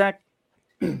 So, Zach,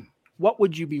 what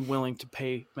would you be willing to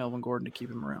pay Melvin Gordon to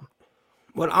keep him around?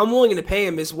 What I'm willing to pay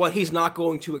him is what he's not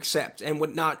going to accept and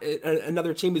what not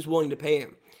another team is willing to pay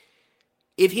him.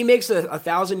 If he makes a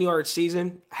 1,000-yard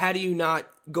season, how do you not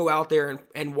go out there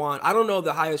and want – I don't know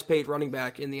the highest paid running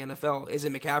back in the NFL. Is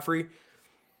it McCaffrey?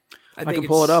 I can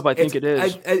pull it up. I think it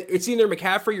is. It's either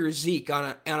McCaffrey or Zeke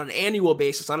on an annual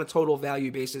basis, on a total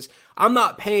value basis. I'm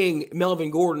not paying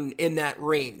Melvin Gordon in that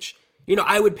range.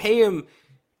 I would pay him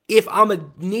if I'm a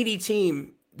needy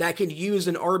team that could use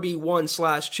an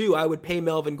RB1/2. I would pay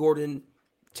Melvin Gordon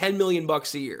 $10 million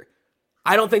a year.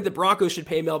 I don't think the Broncos should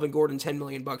pay Melvin Gordon $10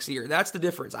 million a year. That's the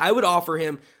difference. I would offer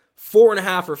him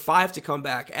 4.5 or 5 to come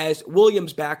back as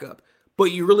Williams' backup. But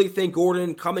you really think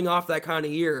Gordon, coming off that kind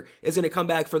of year, is going to come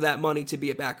back for that money to be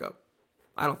a backup?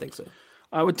 I don't think so.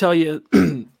 I would tell you,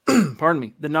 pardon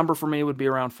me, the number for me would be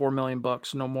around $4 million,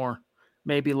 no more,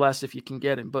 maybe less if you can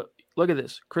get him. But look at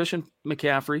this. Christian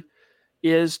McCaffrey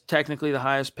is technically the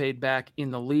highest paid back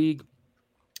in the league,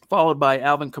 followed by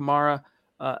Alvin Kamara,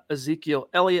 Ezekiel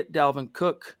Elliott, Dalvin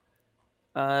Cook,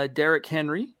 Derrick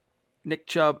Henry, Nick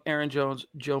Chubb, Aaron Jones,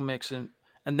 Joe Mixon.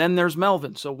 And then there's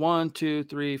Melvin. So 1, 2,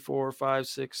 3, 4, 5,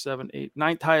 6, 7, 8,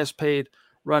 ninth highest paid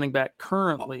running back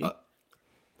currently.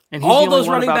 And he's all the those only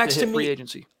one running about backs to hit to free me,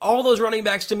 agency. all those running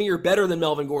backs to me are better than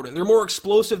Melvin Gordon. They're more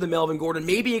explosive than Melvin Gordon,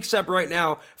 maybe except right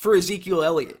now for Ezekiel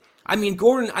Elliott. I mean,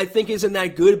 Gordon, I think, is in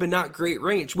that good but not great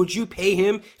range. Would you pay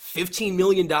him $15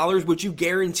 million? Would you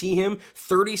guarantee him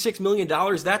 $36 million?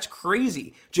 That's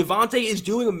crazy. Javonte is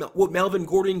doing what Melvin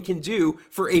Gordon can do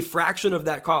for a fraction of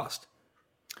that cost.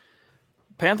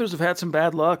 Panthers have had some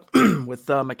bad luck with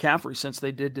McCaffrey since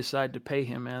they did decide to pay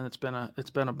him, man. It's been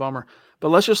a bummer. But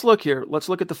let's just look here. Let's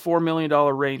look at the $4 million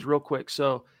range real quick.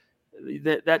 So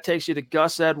that takes you to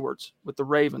Gus Edwards with the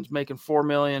Ravens, making $4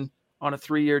 million on a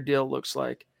 3-year deal, looks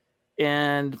like.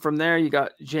 And from there, you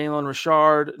got Jalen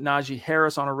Richard, Najee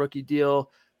Harris on a rookie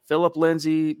deal, Phillip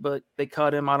Lindsay, but they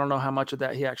cut him. I don't know how much of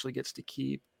that he actually gets to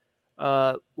keep.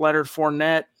 Leonard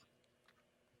Fournette.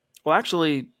 Well,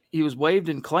 actually, he was waived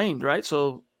and claimed, right?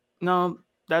 So, no,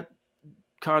 that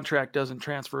contract doesn't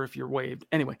transfer if you're waived.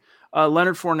 Anyway,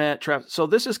 Leonard Fournette. So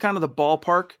this is kind of the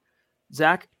ballpark,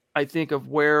 Zach, I think, of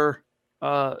where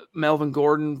Melvin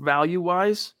Gordon,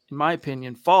 value-wise, in my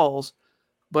opinion, falls.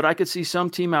 But I could see some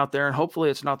team out there, and hopefully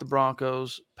it's not the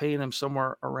Broncos, paying him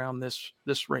somewhere around this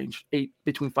range,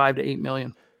 between 5 to 8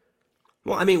 million.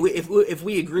 Well, I mean, if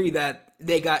we agree that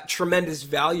they got tremendous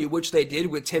value, which they did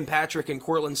with Tim Patrick and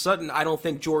Courtland Sutton, I don't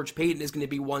think George Payton is going to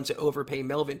be one to overpay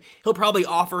Melvin. He'll probably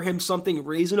offer him something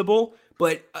reasonable,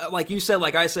 but like you said,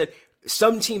 like I said,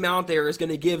 some team out there is going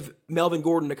to give Melvin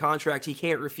Gordon a contract he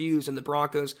can't refuse, and the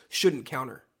Broncos shouldn't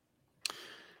counter.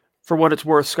 For what it's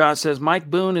worth, Scott says, Mike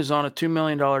Boone is on a $2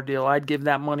 million deal. I'd give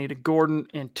that money to Gordon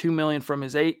and $2 million from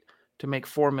his 8 to make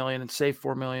 $4 million and save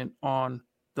 $4 million on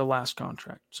the last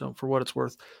contract. So for what it's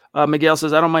worth. Miguel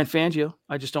says, I don't mind Fangio.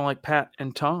 I just don't like Pat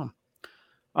and Tom.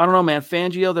 I don't know, man.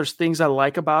 Fangio, there's things I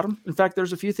like about him. In fact,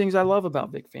 there's a few things I love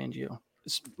about Vic Fangio.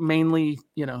 It's mainly,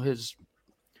 his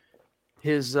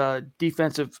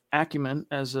defensive acumen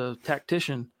as a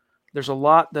tactician. There's a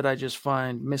lot that I just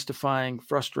find mystifying,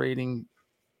 frustrating.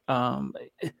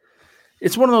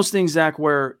 It's one of those things, Zach,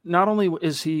 where not only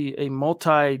is he a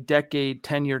multi-decade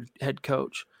tenured head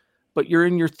coach, but you're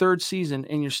in your 3rd season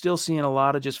and you're still seeing a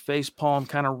lot of just facepalm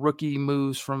kind of rookie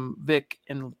moves from Vic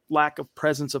and lack of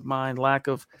presence of mind, lack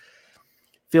of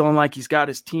feeling like he's got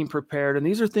his team prepared. And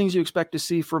these are things you expect to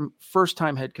see from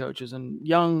first-time head coaches and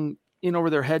young, in over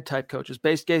their head type coaches.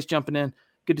 Base Case jumping in.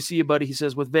 Good to see you, buddy. He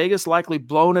says, with Vegas likely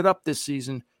blowing it up this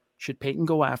season, should Peyton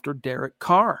go after Derek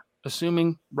Carr,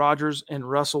 assuming Rodgers and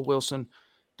Russell Wilson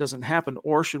doesn't happen?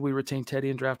 Or should we retain Teddy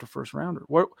and draft a first rounder?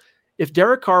 If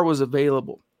Derek Carr was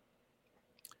available,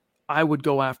 I would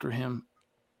go after him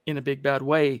in a big bad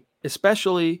way,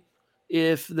 especially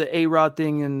if the A-Rod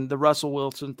thing and the Russell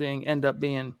Wilson thing end up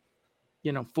being,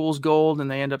 fool's gold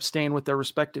and they end up staying with their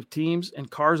respective teams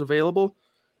and Carr's available.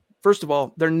 First of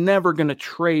all, they're never going to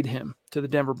trade him to the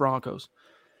Denver Broncos.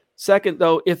 Second,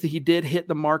 though, if he did hit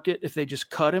the market, if they just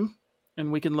cut him,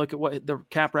 and we can look at what the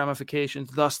cap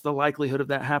ramifications, thus the likelihood of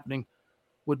that happening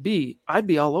would be, I'd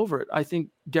be all over it. I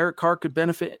think Derek Carr could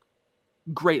benefit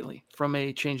greatly from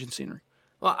a change in scenery.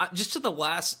 Well, just to the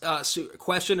last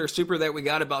question or super that we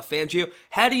got about Fangio,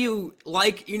 how do you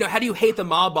hate the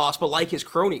mob boss but like his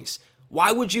cronies?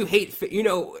 Why would you hate,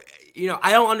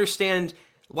 I don't understand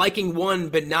liking one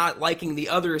but not liking the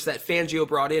others that Fangio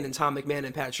brought in and Tom McMahon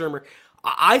and Pat Shurmur.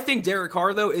 I think Derek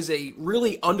Carr, though, is a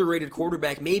really underrated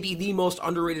quarterback, maybe the most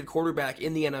underrated quarterback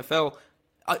in the NFL.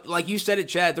 Like you said it,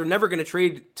 Chad, they're never going to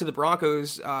trade to the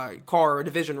Broncos, Carr, a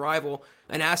division rival,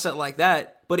 an asset like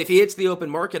that. But if he hits the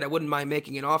open market, I wouldn't mind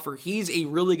making an offer. He's a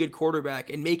really good quarterback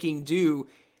and making do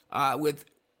with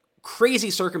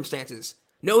crazy circumstances.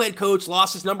 No head coach,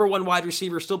 lost his number one wide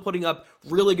receiver, still putting up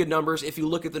really good numbers if you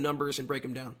look at the numbers and break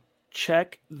them down.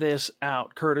 Check this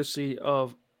out, courtesy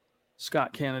of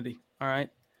Scott Kennedy. All right.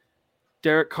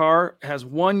 Derek Carr has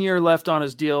 1 year left on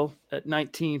his deal at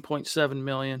 $19.7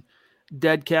 million.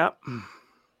 Dead cap. In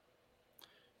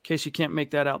case you can't make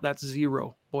that out, that's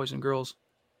zero, boys and girls.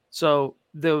 So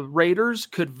the Raiders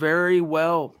could very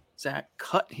well, Zach,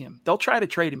 cut him. They'll try to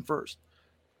trade him first.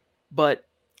 But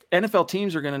NFL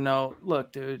teams are going to know,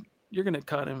 look, dude, you're going to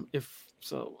cut him.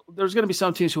 So there's going to be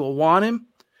some teams who will want him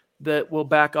that will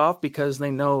back off because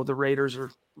they know the Raiders are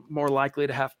more likely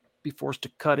to be forced to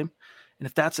cut him. And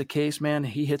if that's the case, man,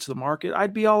 he hits the market,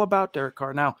 I'd be all about Derek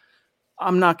Carr. Now,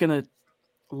 I'm not going to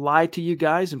lie to you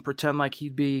guys and pretend like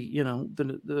he'd be,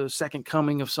 the second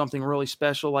coming of something really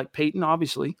special like Peyton,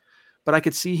 obviously. But I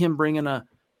could see him bringing a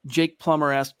Jake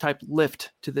Plummer-esque type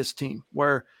lift to this team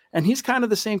and he's kind of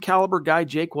the same caliber guy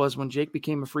Jake was when Jake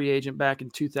became a free agent back in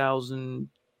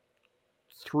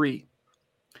 2003.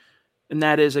 And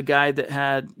that is a guy that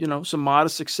had, some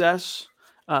modest success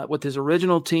with his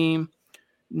original team,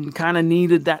 kind of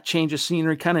needed that change of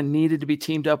scenery, kind of needed to be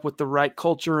teamed up with the right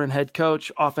culture and head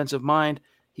coach, offensive mind.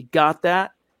 He got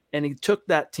that, and he took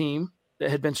that team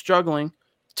that had been struggling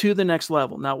to the next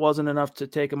level. Now, it wasn't enough to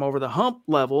take him over the hump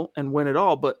level and win it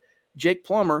all, but Jake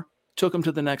Plummer took him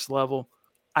to the next level.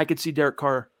 I could see Derek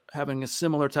Carr having a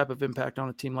similar type of impact on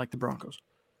a team like the Broncos.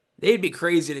 They'd be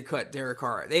crazy to cut Derek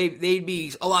Carr. They'd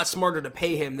be a lot smarter to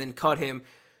pay him than cut him.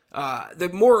 The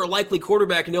more likely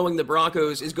quarterback, knowing the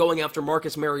Broncos, is going after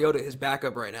Marcus Mariota, his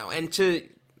backup right now. And to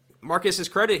Marcus's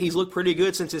credit, he's looked pretty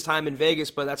good since his time in Vegas,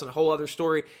 but that's a whole other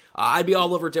story. I'd be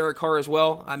all over Derek Carr as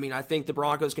well. I mean, I think the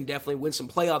Broncos can definitely win some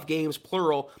playoff games,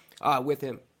 plural, with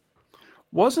him.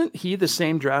 Wasn't he the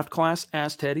same draft class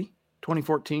as Teddy,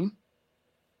 2014?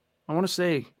 I want to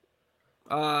say.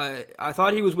 I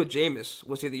thought he was with Jameis.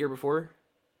 Was he the year before?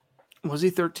 Was he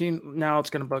 13? Now it's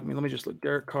going to bug me. Let me just look.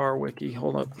 Derek Carr wiki.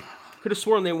 Hold up. Could have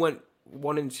sworn they went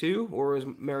 1 and 2, or was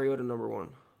Mariota number 1?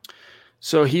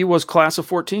 So he was class of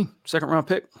 14, second round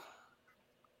pick.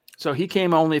 So he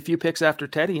came only a few picks after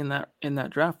Teddy in that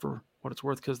draft for what it's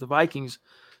worth, because the Vikings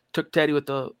took Teddy with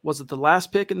was it the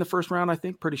last pick in the first round? I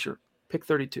think, pretty sure, pick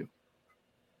 32.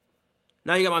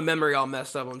 Now you got my memory all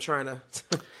messed up. I'm trying to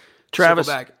Travis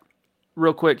back.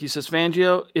 Real quick, he says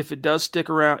Fangio, if he does stick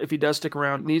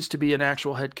around, needs to be an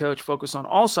actual head coach, focus on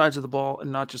all sides of the ball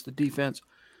and not just the defense,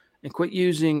 and quit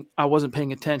using "I wasn't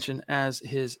paying attention" as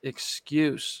his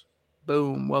excuse.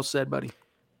 Boom, well said, buddy.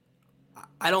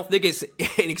 I don't think it's an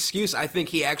excuse. I think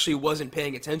he actually wasn't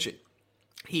paying attention.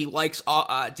 He likes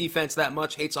defense that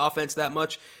much, hates offense that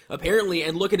much, apparently.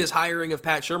 And look at his hiring of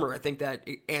Pat Shurmur. I think that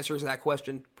answers that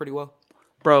question pretty well.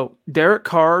 Bro, Derek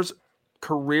Carr's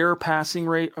career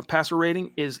passer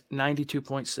rating is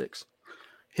 92.6.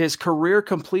 His career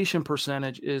completion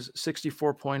percentage is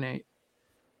 64.8.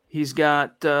 He's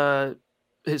got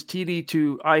his TD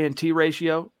to INT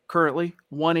ratio currently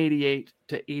 188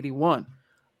 to 81.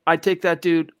 I'd take that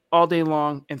dude all day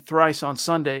long and thrice on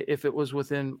Sunday if it was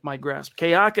within my grasp.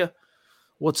 Kayaka,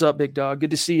 what's up, big dog?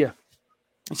 Good to see you.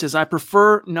 He says, I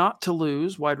prefer not to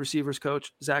lose wide receivers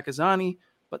coach Zach Azzanni,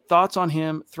 but thoughts on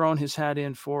him throwing his hat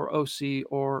in for OC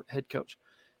or head coach.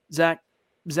 Zach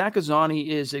Azzanni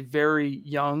is a very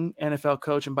young NFL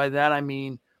coach, and by that I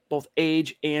mean both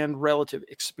age and relative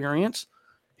experience.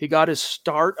 He got his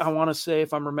start, I want to say,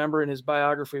 if I'm remembering his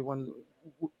biography, when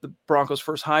the Broncos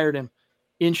first hired him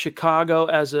in Chicago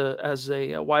as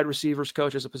a wide receivers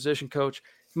coach, as a position coach.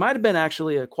 He might have been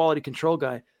actually a quality control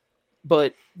guy.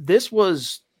 But this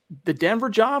was the Denver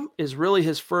job is really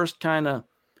his first kind of,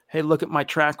 hey, look at my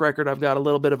track record. I've got a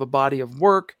little bit of a body of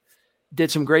work.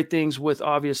 Did some great things with,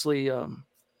 obviously,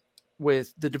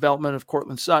 with the development of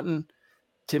Cortland Sutton.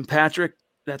 Tim Patrick,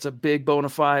 that's a big bona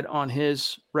fide on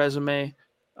his resume.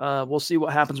 We'll see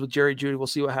what happens with Jerry Jeudy. We'll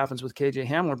see what happens with KJ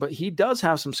Hamler. But he does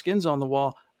have some skins on the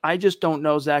wall. I just don't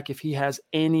know, Zach, if he has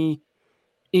any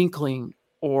inkling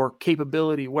or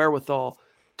capability, wherewithal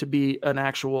to be an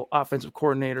actual offensive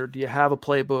coordinator. Do you have a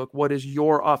playbook? What is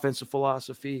your offensive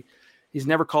philosophy? He's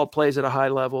never called plays at a high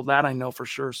level. That I know for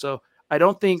sure. So I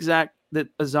don't think, Zach, that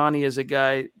Azzanni is a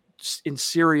guy in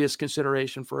serious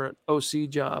consideration for an OC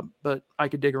job, but I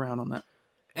could dig around on that.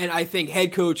 And I think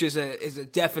head coach is a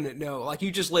definite no. Like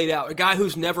you just laid out, a guy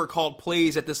who's never called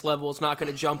plays at this level is not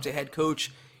going to jump to head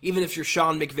coach, even if you're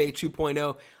Sean McVay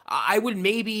 2.0. I would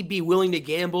maybe be willing to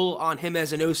gamble on him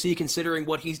as an OC considering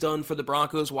what he's done for the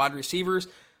Broncos wide receivers.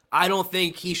 I don't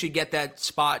think he should get that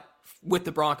spot with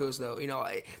the Broncos, though.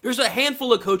 There's a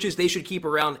handful of coaches they should keep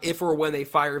around if or when they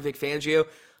fire Vic Fangio.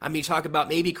 I mean, talk about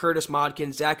maybe Curtis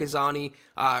Modkin, Zach Azzanni,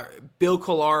 Bill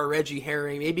Collar, Reggie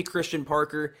Herring, maybe Christian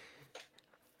Parker.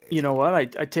 You know what? I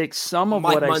take some of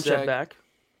Mike what Munchak. I said back.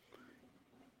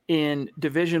 In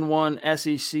Division I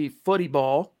SEC footy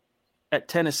ball at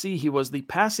Tennessee, he was the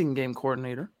passing game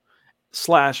coordinator /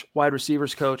 wide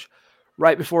receivers coach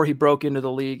right before he broke into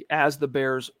the league as the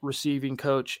Bears receiving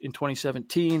coach in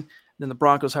 2017. Then the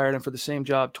Broncos hired him for the same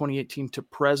job 2018 to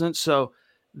present. So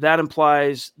that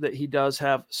implies that he does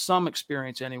have some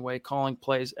experience anyway, calling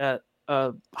plays at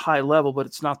a high level, but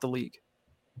it's not the league.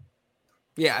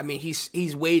 Yeah, I mean,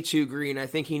 he's way too green. I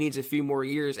think he needs a few more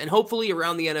years. And hopefully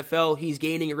around the NFL, he's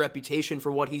gaining a reputation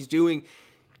for what he's doing.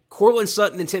 Cortland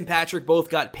Sutton and Tim Patrick both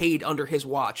got paid under his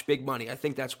watch. Big money. I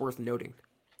think that's worth noting.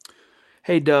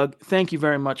 Hey, Doug, thank you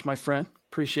very much, my friend.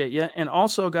 Appreciate you. And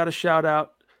also got a shout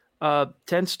out,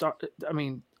 10 star. I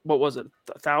mean, what was it?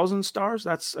 1,000 stars?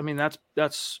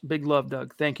 That's big love,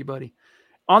 Doug. Thank you, buddy.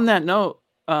 On that note,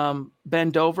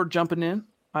 Ben Dover jumping in.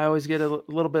 I always get a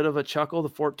little bit of a chuckle, the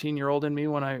 14-year-old in me,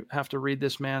 when I have to read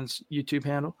this man's YouTube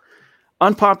handle.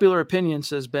 Unpopular opinion,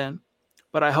 says Ben,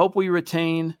 but I hope we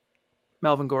retain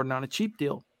Melvin Gordon on a cheap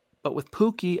deal, but with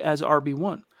Pookie as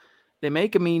RB1. They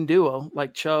make a mean duo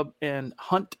like Chubb and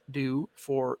Hunt do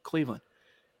for Cleveland.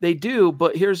 They do,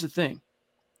 but here's the thing.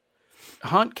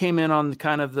 Hunt came in on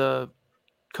kind of the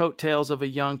coattails of a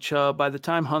young Chubb. By the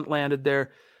time Hunt landed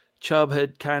there, Chubb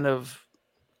had kind of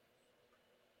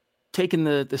taken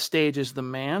the stage as the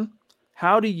man.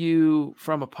 How do you,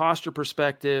 from a posture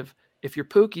perspective, if you're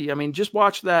Pookie, I mean, just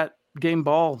watch that game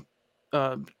ball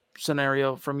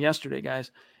scenario from yesterday,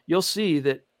 guys. You'll see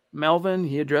that Melvin,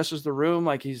 he addresses the room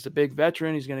like he's the big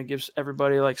veteran. He's going to give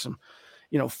everybody like some,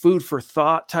 food for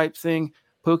thought type thing.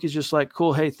 Pookie's just like,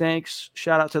 cool, hey, thanks.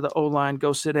 Shout out to the O-line.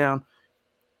 Go sit down.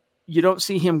 You don't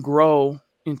see him grow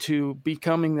into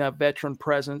becoming that veteran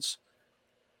presence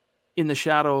in the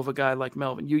shadow of a guy like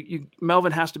Melvin.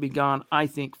 Melvin has to be gone, I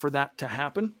think, for that to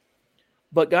happen.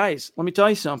 But guys, let me tell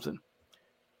you something.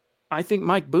 I think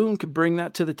Mike Boone could bring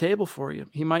that to the table for you.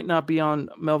 He might not be on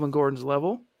Melvin Gordon's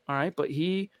level, all right, but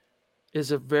he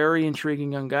is a very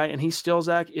intriguing young guy, and he still,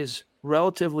 Zach, is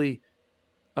relatively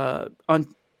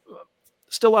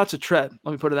still lots of tread,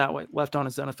 let me put it that way, left on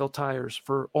his NFL tires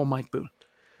for old Mike Boone.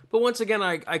 But once again,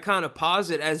 I kind of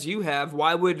posit, as you have,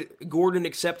 why would Gordon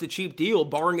accept a cheap deal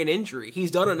barring an injury?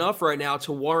 He's done enough right now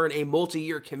to warrant a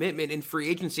multi-year commitment in free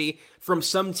agency from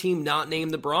some team not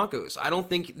named the Broncos. I don't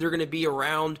think they're going to be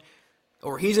around,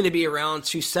 or he's going to be around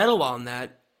to settle on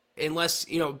that unless,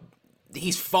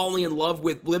 he's falling in love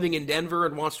with living in Denver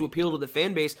and wants to appeal to the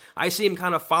fan base. I see him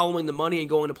kind of following the money and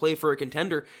going to play for a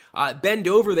contender. Ben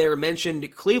Dover there mentioned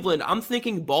Cleveland. I'm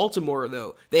thinking Baltimore,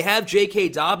 though. They have J.K.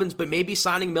 Dobbins, but maybe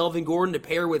signing Melvin Gordon to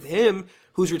pair with him,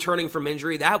 who's returning from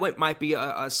injury, that might be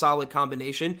a solid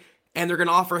combination. And they're going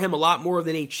to offer him a lot more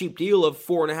than a cheap deal of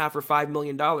 $4.5 or $5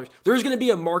 million. There's going to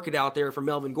be a market out there for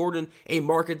Melvin Gordon, a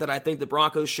market that I think the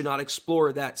Broncos should not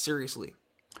explore that seriously.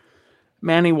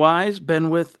 Manny Wise, been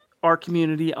with our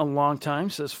community a long time,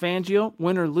 says Fangio,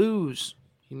 win or lose,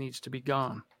 he needs to be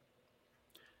gone.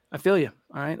 I feel you.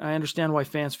 All right. I understand why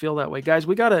fans feel that way. Guys,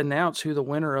 we got to announce who the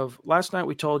winner of last night.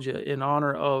 We told you in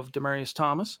honor of Demaryius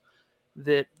Thomas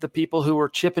that the people who were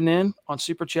chipping in on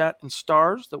Super Chat and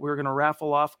Stars, that we were going to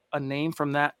raffle off a name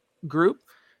from that group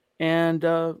and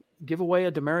give away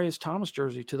a Demaryius Thomas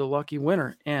jersey to the lucky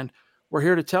winner. And we're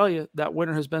here to tell you that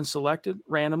winner has been selected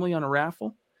randomly on a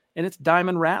raffle, and it's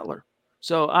Diamond Rattler.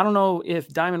 So I don't know if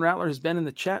Diamond Rattler has been in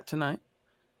the chat tonight.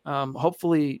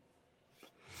 Hopefully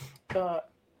the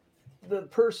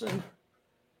person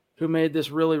who made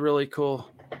this really, really cool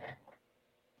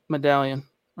medallion.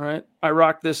 All right. I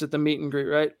rocked this at the meet and greet,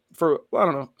 right? For, I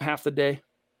don't know, half the day.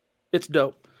 It's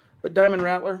dope. But Diamond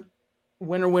Rattler,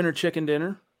 winner, chicken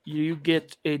dinner. You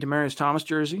get a Demaryius Thomas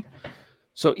jersey.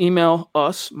 So email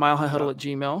us,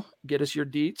 milehighhuddle@gmail. Get us your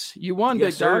deets. You won,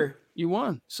 yes, big dog. sir. You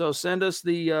won. So send us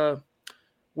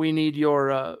we need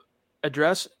your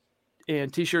address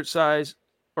and t-shirt size,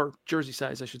 or jersey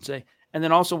size, I should say. And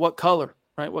then also what color,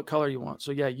 right? What color you want.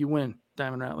 So yeah, you win,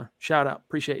 Diamond Rattler. Shout out.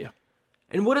 Appreciate you.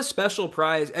 And what a special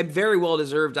prize, and very well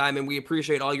deserved, Diamond. We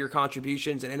appreciate all your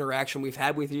contributions and interaction we've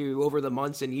had with you over the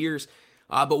months and years.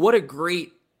 But what a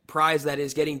great prize that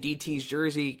is, getting DT's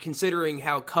jersey, considering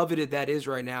how coveted that is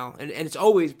right now. And it's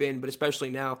always been, but especially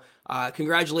now.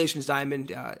 Congratulations,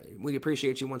 Diamond. We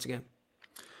appreciate you once again.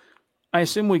 I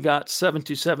assume we got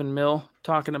 727 mil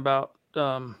talking about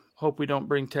hope we don't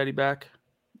bring Teddy back.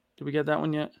 Did we get that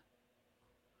one yet?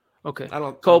 Okay.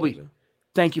 Colby,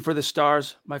 thank you for the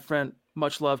stars, my friend.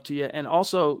 Much love to you. And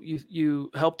also,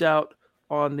 you helped out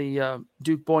on the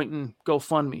Duke Boynton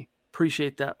GoFundMe.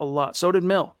 Appreciate that a lot. So did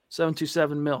Mill,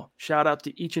 727 Mill. Shout out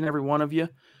to each and every one of you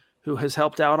who has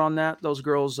helped out on that. Those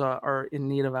girls are in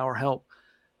need of our help.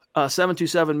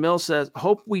 727 Mill says,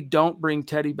 hope we don't bring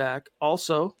Teddy back.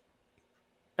 Also,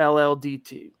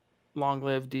 LLDT. Long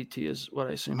live DT is what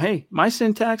I assume. Hey, my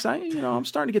syntax, I'm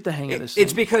starting to get the hang of this.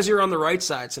 It's because you're on the right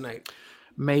side tonight.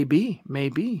 Maybe.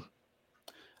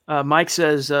 Mike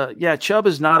says, yeah, Chubb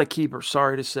is not a keeper,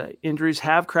 sorry to say. Injuries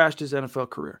have crashed his NFL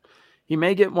career. He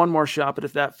may get one more shot, but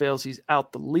if that fails, he's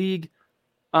out the league.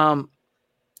 I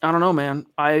don't know, man.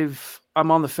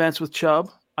 I'm on the fence with Chubb.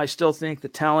 I still think the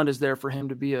talent is there for him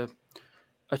to be a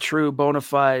true bona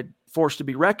fide force to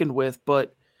be reckoned with,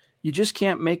 but you just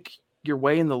can't make your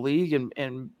way in the league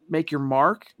and make your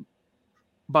mark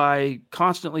by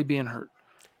constantly being hurt.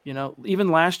 Even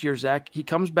last year, Zach, he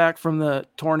comes back from the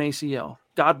torn ACL.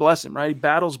 God bless him, right? He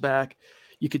battles back.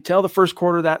 You could tell the first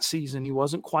quarter of that season he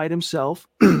wasn't quite himself,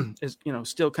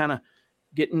 still kind of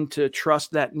getting to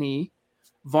trust that knee.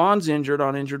 Vaughn's injured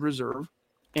on injured reserve,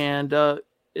 and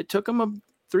it took him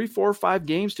 3, 4, 5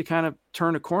 games to kind of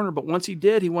turn a corner. But once he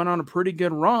did, he went on a pretty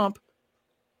good romp,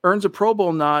 earns a Pro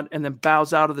Bowl nod, and then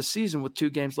bows out of the season with 2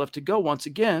 games left to go once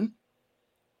again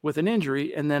with an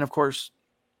injury. And then, of course,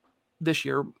 this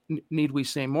year, need we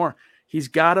say more? He's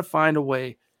got to find a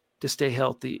way to stay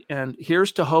healthy. And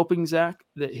here's to hoping, Zach,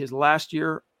 that the last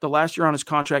year on his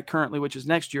contract currently, which is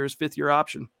next year, his 5th-year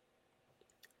option,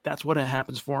 that's what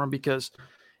happens for him, because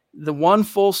the one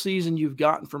full season you've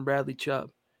gotten from Bradley Chubb,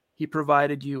 he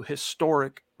provided you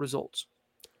historic results.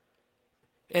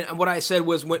 And what I said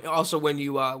was when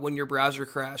your browser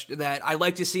crashed, that I'd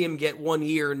like to see him get 1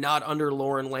 year not under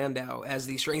Lauren Landau as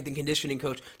the strength and conditioning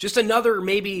coach. Just another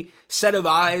maybe set of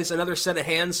eyes, another set of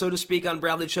hands, so to speak, on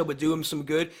Bradley Chubb would do him some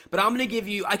good. But I'm going to give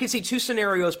you, I can see 2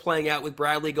 scenarios playing out with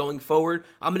Bradley going forward.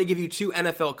 I'm going to give you 2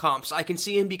 NFL comps. I can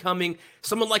see him becoming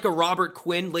someone like a Robert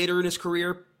Quinn later in his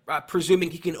career,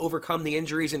 presuming he can overcome the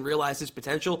injuries and realize his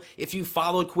potential. If you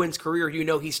followed Quinn's career, you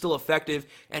know he's still effective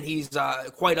and he's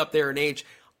quite up there in age.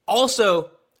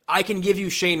 Also, I can give you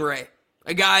Shane Ray,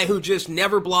 a guy who just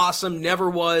never blossomed, never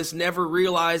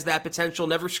realized that potential,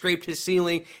 never scraped his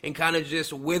ceiling, and kind of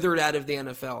just withered out of the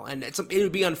NFL. And it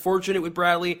would be unfortunate with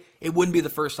Bradley. It wouldn't be the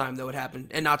first time, though, it happened,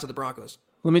 and not to the Broncos.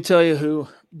 Let me tell you who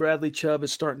Bradley Chubb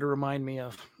is starting to remind me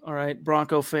of. All right,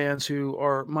 Bronco fans who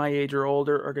are my age or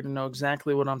older are going to know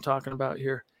exactly what I'm talking about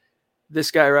here.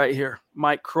 This guy right here,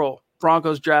 Mike Kroll.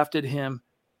 Broncos drafted him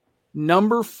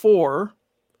number 4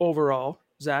 overall,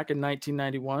 Zach, in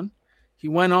 1991. He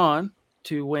went on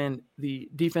to win the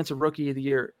Defensive Rookie of the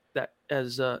Year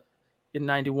in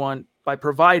 91 by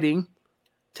providing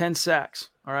 10 sacks.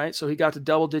 All right, so he got to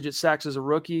double-digit sacks as a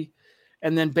rookie,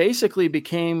 and then basically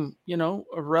became, a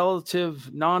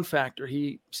relative non-factor.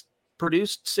 He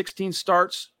produced 16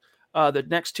 starts the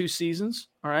next 2 seasons.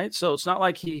 All right, so it's not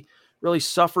like he really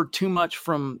suffered too much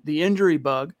from the injury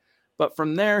bug. But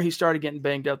from there, he started getting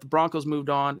banged up. The Broncos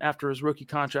moved on after his rookie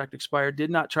contract expired,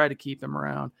 did not try to keep him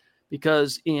around,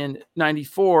 because in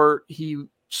 94, he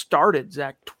started,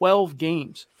 Zach, 12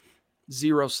 games,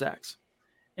 0 sacks.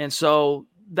 And so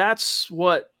that's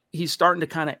what he's starting to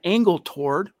kind of angle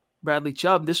toward, Bradley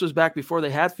Chubb. This was back before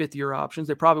they had 5th-year options.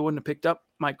 They probably wouldn't have picked up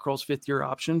Mike Kroll's 5th-year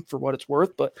option for what it's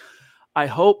worth. But I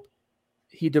hope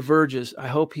he diverges. I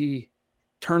hope he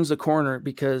turns the corner,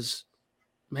 because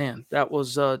man, that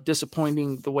was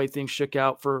disappointing the way things shook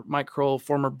out for Mike Kroll,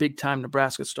 former big-time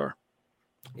Nebraska star.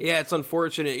 Yeah, it's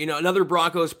unfortunate. Another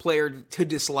Broncos player to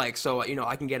dislike, so,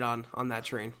 I can get on that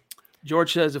train.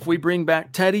 George says, if we bring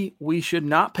back Teddy, we should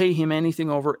not pay him anything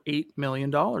over $8 million.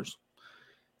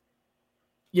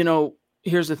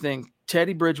 Here's the thing.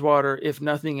 Teddy Bridgewater, if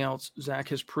nothing else, Zach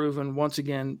has proven once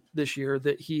again this year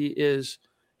that he is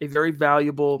a very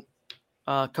valuable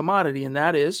commodity, and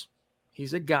that is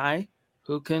he's a guy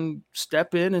who can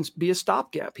step in and be a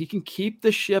stopgap. He can keep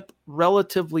the ship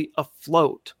relatively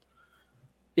afloat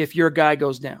if your guy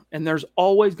goes down, and there's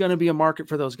always going to be a market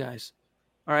for those guys.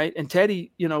 All right, and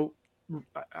Teddy,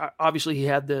 obviously he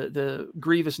had the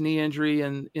grievous knee injury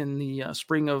in the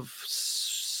spring of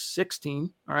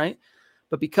 16. All right.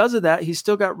 But because of that, he's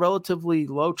still got relatively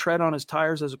low tread on his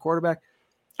tires as a quarterback.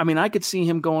 I mean, I could see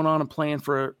him going on and playing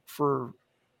for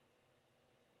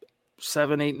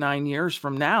 7, 8, 9 years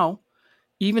from now,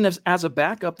 even as a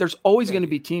backup. There's always going to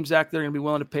be teams, Zach, that are going to be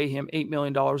willing to pay him $8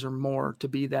 million or more to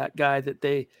be that guy that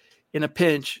they, in a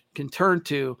pinch, can turn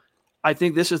to. I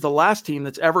think this is the last team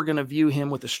that's ever going to view him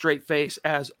with a straight face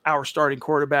as our starting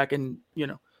quarterback and,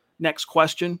 next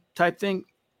question type thing.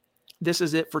 This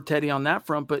is it for Teddy on that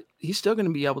front, but he's still going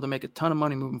to be able to make a ton of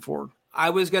money moving forward.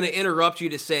 I was going to interrupt you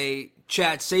to say,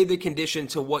 Chad, say the condition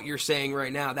to what you're saying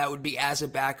right now. That would be as a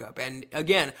backup. And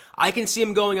again, I can see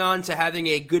him going on to having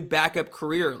a good backup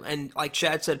career. And like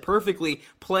Chad said perfectly,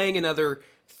 playing another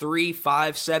 3,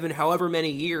 5, 7, however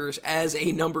many years as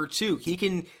a number 2. He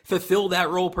can fulfill that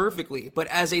role perfectly. But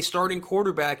as a starting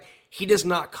quarterback, he does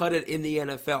not cut it in the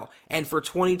NFL. And for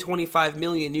 $20-25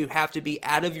 million, you have to be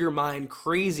out of your mind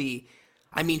crazy.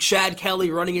 I mean, Chad Kelly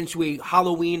running into a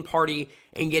Halloween party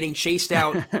and getting chased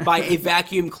out by a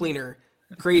vacuum cleaner.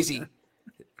 Crazy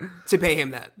to pay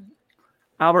him that.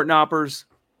 Albert Knoppers,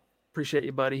 appreciate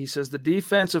you, buddy. He says the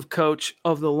defensive coach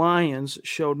of the Lions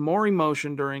showed more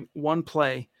emotion during one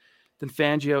play than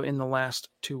Fangio in the last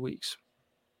 2 weeks.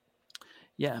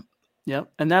 Yeah. Yeah,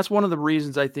 and that's one of the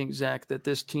reasons I think, Zach, that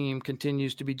this team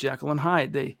continues to be Jekyll and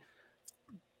Hyde.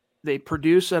 They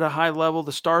produce at a high level,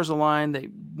 the stars align, they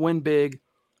win big,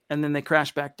 and then they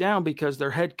crash back down because their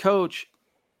head coach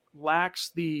lacks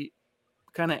the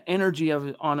kind of energy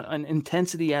on an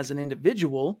intensity as an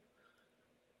individual,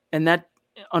 and that,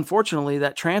 unfortunately,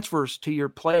 that transfers to your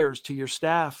players, to your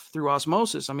staff through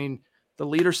osmosis. I mean, the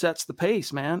leader sets the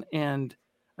pace, man, and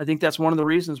I think that's one of the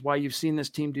reasons why you've seen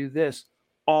this team do this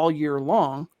all year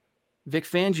long. Vic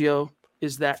Fangio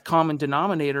is that common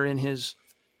denominator in his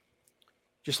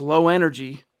just low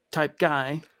energy type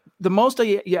guy. The most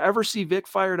you ever see Vic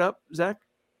fired up, Zach,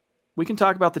 we can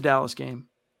talk about the Dallas game,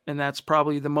 and that's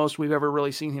probably the most we've ever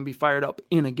really seen him be fired up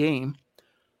in a game.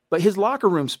 But his locker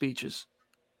room speeches,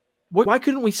 why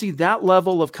couldn't we see that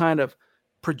level of kind of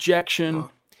projection,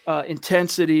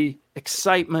 intensity,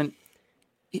 excitement,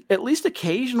 at least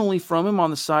occasionally from him on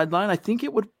the sideline? I think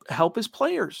it would help his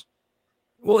players.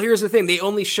 Well, here's the thing. They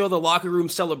only show the locker room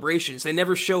celebrations. They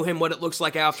never show him what it looks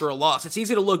like after a loss. It's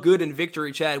easy to look good in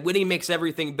victory, Chad. Winning makes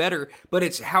everything better, but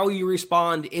it's how you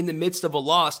respond in the midst of a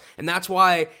loss. And that's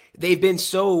why they've been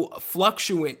so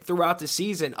fluctuant throughout the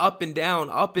season, up and down,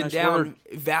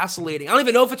 vacillating. I don't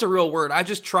even know if it's a real word. I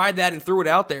just tried that and threw it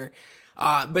out there.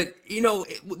 But,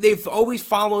 they've always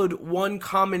followed one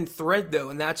common thread, though,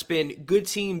 and that's been good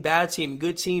team, bad team,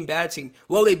 good team, bad team.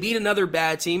 Well, they beat another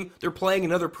bad team. They're playing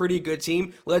another pretty good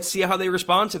team. Let's see how they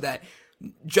respond to that.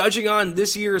 Judging on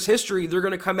this year's history, they're going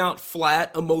to come out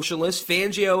flat, emotionless.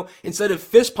 Fangio, instead of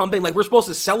fist pumping, like we're supposed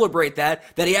to celebrate that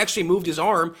he actually moved his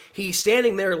arm, he's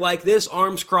standing there like this,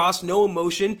 arms crossed, no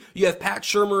emotion. You have Pat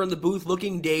Shurmur in the booth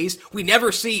looking dazed. We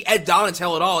never see Ed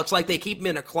Donatel at all. It's like they keep him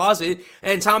in a closet,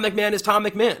 and Tom McMahon is Tom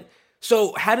McMahon.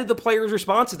 So how did the players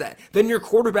respond to that? Then your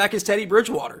quarterback is Teddy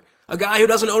Bridgewater, a guy who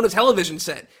doesn't own a television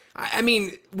set. I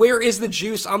mean, where is the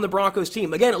juice on the Broncos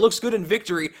team? Again, it looks good in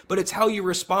victory, but it's how you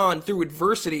respond through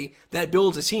adversity that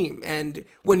builds a team. And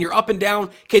when you're up and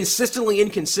down, consistently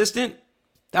inconsistent,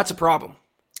 that's a problem.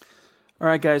 All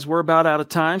right, guys, we're about out of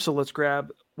time, so let's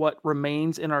grab what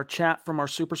remains in our chat from our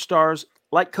superstars.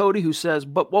 Like Cody, who says,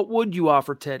 but what would you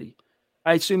offer Teddy?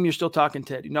 I assume you're still talking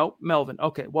Teddy. No, Melvin.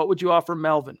 Okay, what would you offer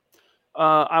Melvin?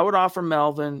 I would offer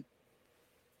Melvin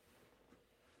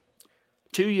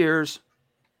 2 years,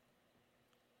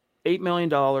 $8 million,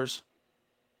 $4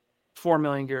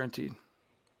 million guaranteed.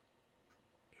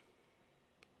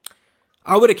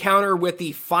 I would counter with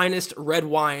the finest red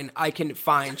wine I can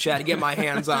find, Chad, to get my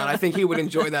hands on. I think he would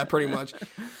enjoy that pretty much.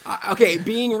 Okay,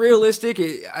 being realistic,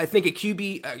 I think a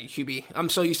QB, I'm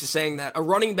so used to saying that, a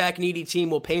running back needy team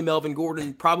will pay Melvin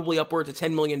Gordon probably upwards of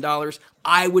 $10 million.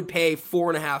 I would pay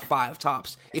 4.5, 5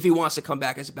 tops if he wants to come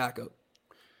back as a backup.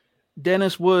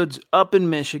 Dennis Woods up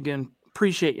in Michigan.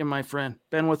 Appreciate you, my friend.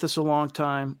 Been with us a long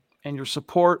time, and your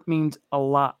support means a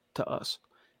lot to us.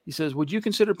 He says, would you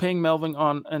consider paying Melvin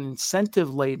on an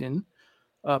incentive-laden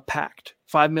pact?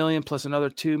 $5 million plus another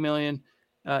 $2 million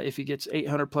if he gets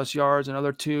 800 plus yards,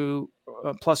 another $2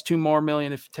 plus $2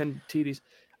 million if 10 TDs.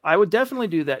 I would definitely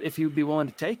do that if he would be willing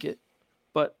to take it,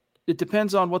 but it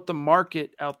depends on what the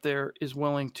market out there is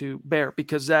willing to bear.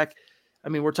 Because Zach, I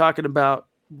mean, we're talking about,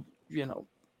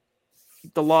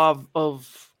 the law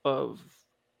of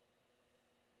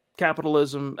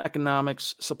capitalism,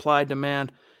 economics, supply,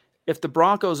 demand. If the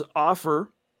Broncos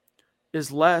offer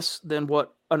is less than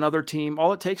what another team,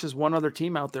 all it takes is one other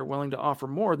team out there willing to offer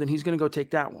more, then he's going to go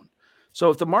take that one. So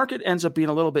if the market ends up being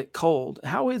a little bit cold,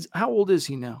 how old is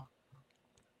he now?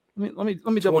 Let me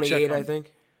double check. 28, I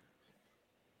think.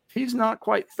 He's not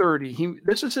quite 30.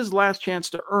 This is his last chance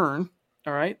to earn.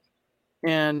 All right.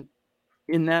 And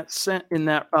in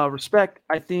that respect,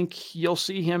 I think you'll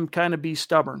see him kind of be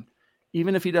stubborn.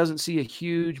 Even if he doesn't see a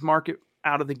huge market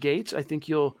out of the gates, I think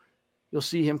you'll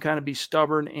see him kind of be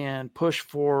stubborn and push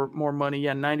for more money.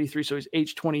 Yeah, 93. So he's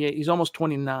age 28. He's almost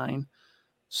 29.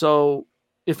 So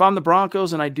if I'm the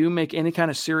Broncos and I do make any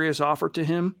kind of serious offer to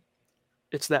him,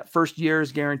 it's that first year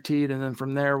is guaranteed. And then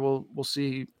from there, we'll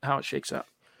see how it shakes out.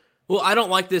 Well, I don't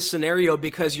like this scenario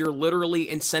because you're literally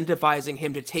incentivizing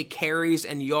him to take carries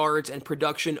and yards and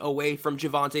production away from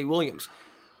Javonte Williams.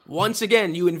 Once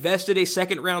again, you invested a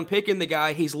second-round pick in the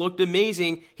guy. He's looked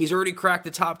amazing. He's already cracked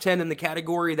the top 10 in the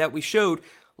category that we showed.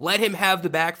 Let him have the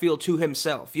backfield to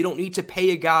himself. You don't need to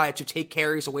pay a guy to take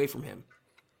carries away from him.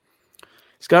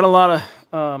 He's got a lot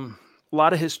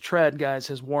of his tread, guys,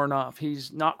 has worn off.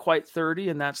 He's not quite 30,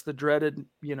 and that's the dreaded,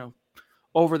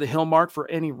 over the hill mark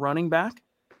for any running back.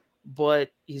 But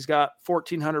he's got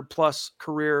 1,400 plus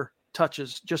career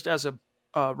touches just as a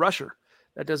rusher.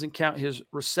 That doesn't count his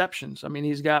receptions. I mean,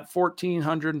 he's got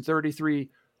 1,433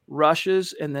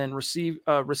 rushes and then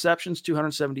receptions,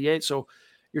 278. So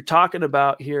you're talking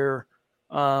about here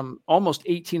almost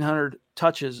 1,800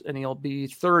 touches, and he'll be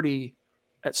 30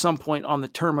 at some point on the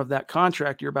term of that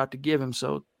contract you're about to give him.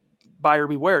 So buyer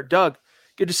beware. Doug,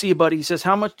 good to see you, buddy. He says,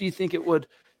 how much do you think it would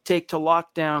take to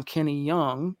lock down Kenny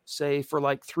Young, say, for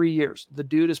like 3 years? The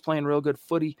dude is playing real good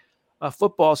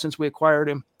football since we acquired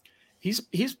him. He's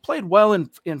played well in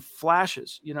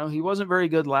flashes. He wasn't very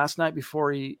good last night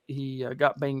before he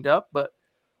got banged up, but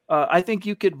I think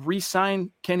you could re-sign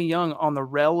Kenny Young on the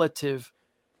relative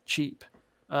cheap.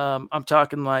 I'm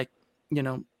talking like,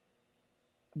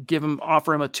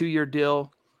 offer him a 2-year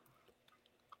deal,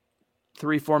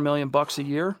 $3-4 million a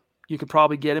year. You could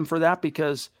probably get him for that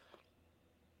because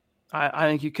I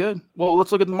think you could. Well,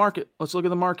 let's look at the market.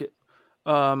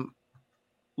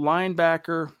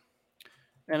 Linebacker,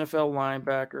 NFL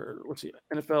linebacker. Let's see.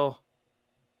 NFL.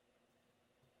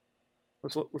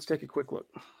 Let's take a quick look.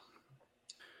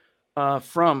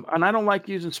 And I don't like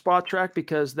using Spot Track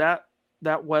because that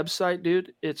website,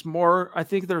 dude, it's more, I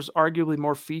think there's arguably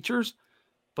more features,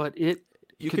 but you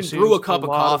can brew a cup of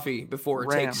coffee before it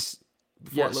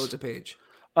loads a page.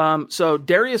 So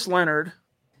Darius Leonard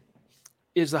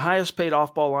is the highest paid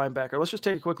off-ball linebacker. Let's just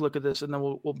take a quick look at this, and then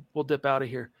we'll dip out of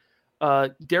here.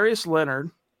 Darius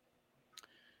Leonard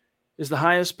is the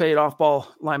highest paid off-ball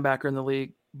linebacker in the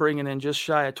league, bringing in just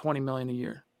shy of $20 million a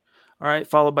year. All right,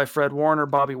 followed by Fred Warner,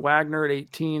 Bobby Wagner at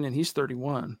 18, and he's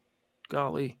 31.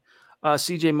 Golly.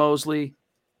 C.J. Mosley,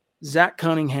 Zach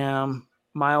Cunningham,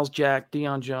 Miles Jack,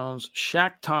 Deion Jones,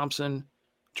 Shaq Thompson,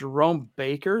 Jerome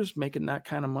Baker's making that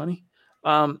kind of money,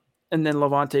 and then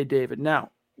Levante David. Now,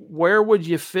 where would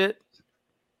you fit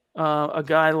a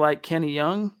guy like Kenny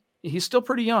Young? He's still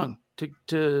pretty young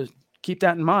to keep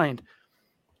that in mind.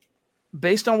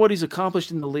 Based on what he's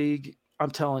accomplished in the league,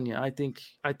 I'm telling you, I think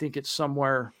it's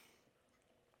somewhere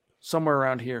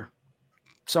around here,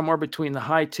 somewhere between the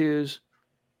high 2s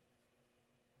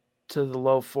to the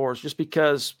low 4s, just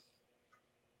because,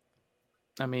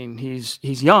 I mean, he's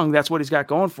young. That's what he's got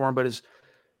going for him. But his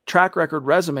track record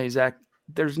resume, Zach,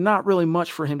 there's not really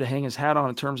much for him to hang his hat on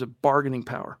in terms of bargaining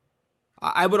power.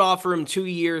 I would offer him 2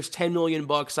 years, $10 million.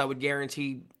 I would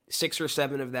guarantee 6 or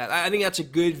 7 of that. I think that's a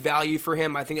good value for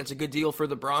him. I think that's a good deal for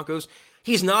the Broncos.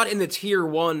 He's not in the tier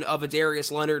 1 of a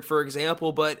Darius Leonard, for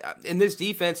example, but in this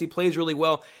defense, he plays really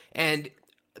well. And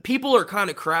people are kind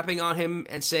of crapping on him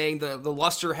and saying the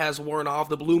luster has worn off,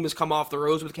 the bloom has come off the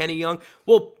rose with Kenny Young.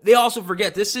 Well, they also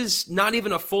forget this is not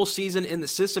even a full season in the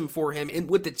system for him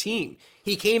with the team.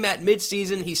 He came at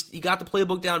midseason. He got the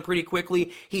playbook down pretty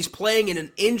quickly. He's playing in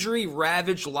an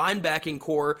injury-ravaged linebacking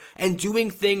core and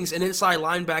doing things an inside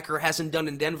linebacker hasn't done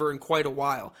in Denver in quite a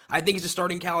while. I think he's a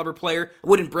starting caliber player. I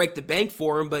wouldn't break the bank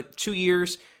for him, but 2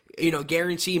 years,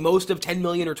 guarantee most of $10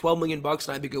 million or $12 million, and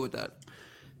I'd be good with that.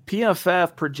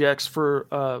 PFF projects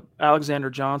for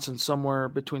Alexander Johnson somewhere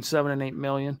between 7 and 8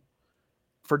 million.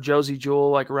 For Josie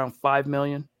Jewell, like around 5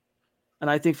 million. And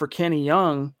I think for Kenny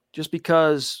Young, just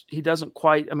because he doesn't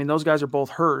quite, I mean, those guys are both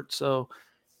hurt. So,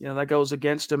 that goes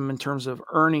against him in terms of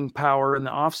earning power in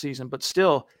the offseason, but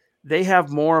still they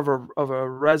have more of a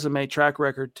resume track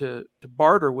record to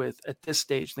barter with at this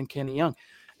stage than Kenny Young.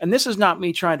 And this is not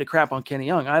me trying to crap on Kenny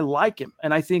Young. I like him.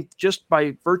 And I think just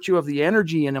by virtue of the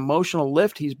energy and emotional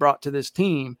lift he's brought to this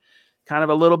team, kind of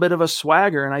a little bit of a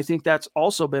swagger. And I think that's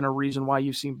also been a reason why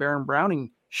you've seen Baron Browning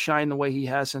shine the way he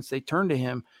has since they turned to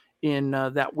him in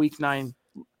that Week 9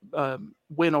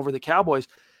 win over the Cowboys.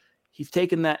 He's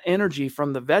taken that energy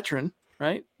from the veteran,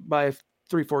 right, by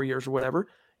 3-4 years or whatever,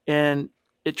 and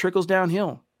it trickles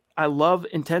downhill. I love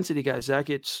intensity, guys. Zach,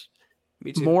 it's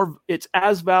it's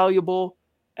as valuable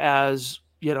as,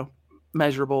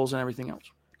 measurables and everything else.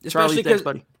 Especially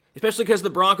because the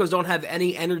Broncos don't have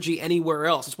any energy anywhere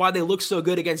else. That's why they look so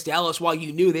good against Dallas, while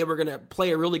you knew they were going to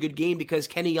play a really good game because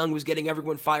Kenny Young was getting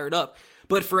everyone fired up.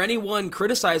 But for anyone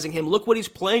criticizing him, look what he's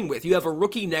playing with. You have a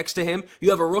rookie next to him. You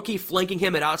have a rookie flanking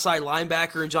him at outside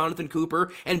linebacker and Jonathan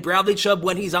Cooper, and Bradley Chubb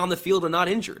when he's on the field and not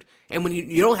injured. And when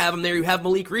you don't have him there, you have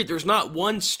Malik Reed. There's not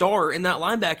one star in that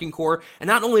linebacking core. And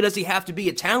not only does he have to be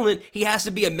a talent, he has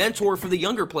to be a mentor for the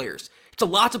younger players. It's a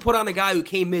lot to put on a guy who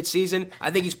came mid-season.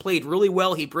 I think he's played really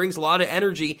well. He brings a lot of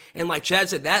energy. And like Chad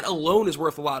said, that alone is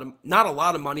worth not a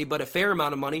lot of money, but a fair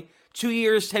amount of money. 2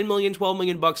 years, $10 million, $12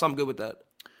 million bucks. I'm good with that.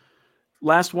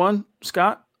 Last one,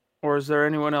 Scott, or is there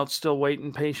anyone else still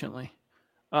waiting patiently?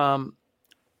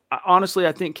 Honestly,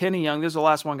 I think Kenny Young, this is the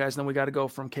last one, guys, then we got to go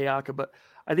from Kayaka, but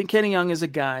I think Kenny Young is a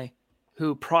guy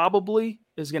who probably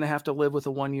is going to have to live with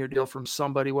a 1-year deal from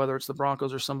somebody, whether it's the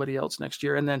Broncos or somebody else next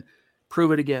year, and then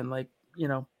prove it again. Like,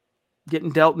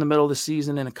 getting dealt in the middle of the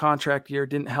season in a contract year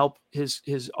didn't help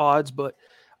his odds, but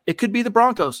it could be the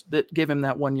Broncos that give him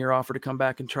that 1-year offer to come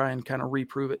back and try and kind of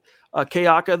reprove it.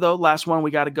 Kayaka, though, last one,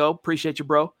 we got to go. Appreciate you,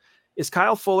 bro. Is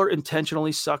Kyle Fuller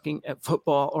intentionally sucking at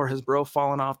football, or has bro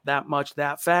fallen off that much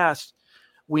that fast?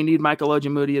 We need Michael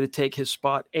Ojemudia to take his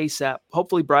spot ASAP.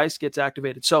 Hopefully Bryce gets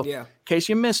activated. So in case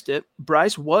you missed it,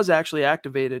 Bryce was actually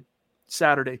activated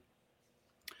Saturday.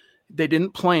 They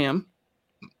didn't play him,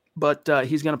 but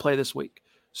he's going to play this week.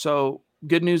 So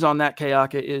good news on that,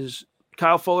 Kayaka, is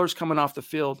Kyle Fuller's coming off the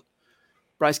field.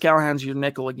 Bryce Callahan's your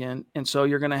nickel again. And so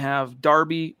you're going to have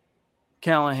Darby,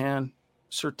 Callahan,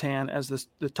 Surtain as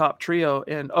the top trio,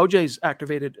 and OJ's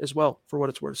activated as well, for what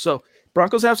it's worth. So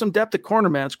Broncos have some depth at corner,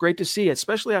 man. It's great to see,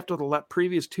 especially after the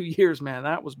previous 2 years, man.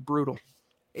 That was brutal.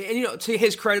 And, to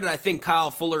his credit, I think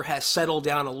Kyle Fuller has settled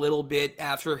down a little bit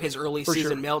after his early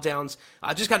season meltdowns.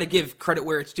 Just got to give credit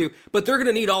where it's due. But they're going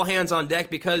to need all hands on deck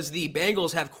because the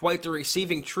Bengals have quite the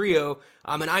receiving trio.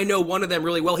 And I know one of them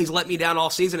really well. He's let me down all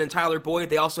season, and Tyler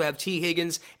Boyd. They also have T.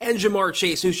 Higgins and Jamar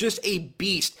Chase, who's just a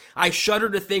beast. I shudder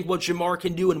to think what Jamar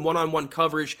can do in one-on-one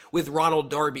coverage with Ronald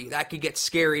Darby. That could get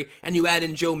scary. And you add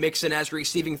in Joe Mixon as a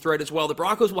receiving threat as well. The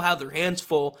Broncos will have their hands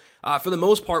full for the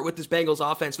most part with this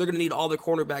Bengals offense. They're going to need all the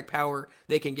cornerback power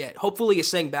they can get. Hopefully,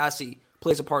 Aseng Bassi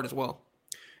plays a part as well.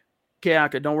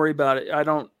 Kayaka, don't worry about it. I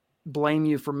don't blame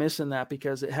you for missing that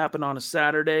because it happened on a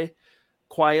Saturday,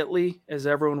 quietly, as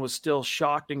everyone was still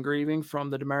shocked and grieving from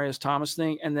the Demaryius Thomas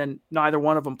thing, and then neither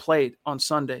one of them played on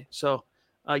Sunday. So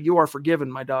you are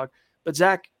forgiven, my dog. But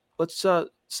Zach, let's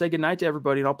say goodnight to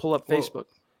everybody, and I'll pull up Facebook.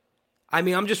 I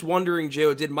mean, I'm just wondering,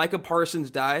 Joe, did Micah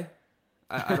Parsons die?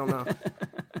 I don't know.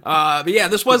 But yeah,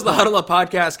 this was the Huddle Up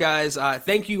Podcast, guys.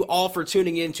 Thank you all for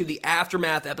tuning in to the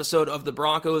aftermath episode of the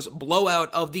Broncos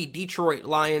blowout of the Detroit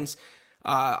Lions.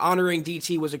 Honoring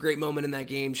DT was a great moment in that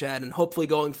game, Chad, and hopefully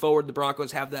going forward, the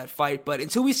Broncos have that fight. But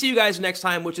until we see you guys next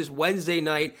time, which is Wednesday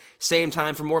night, same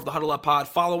time for more of the Huddle Up Pod,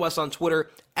 follow us on Twitter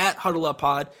at Huddle Up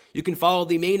Pod. You can follow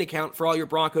the main account for all your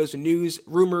Broncos news,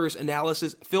 rumors,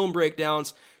 analysis, film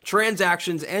breakdowns,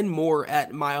 transactions, and more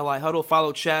at Mile High Huddle.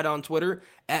 Follow Chad on Twitter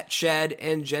at Chad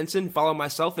and Jensen. Follow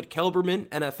myself at Kelberman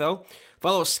NFL.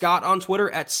 Follow Scott on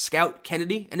Twitter at Scout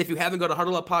Kennedy. And if you haven't, go to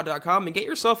huddleuppod.com and get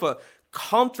yourself a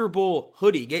comfortable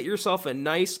hoodie. Get yourself a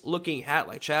nice looking hat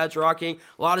like Chad's rocking.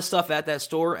 A lot of stuff at that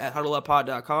store at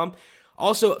huddleuppod.com.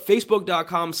 Also,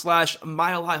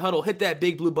 facebook.com/Mile High Huddle. Hit that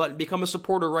big blue button. Become a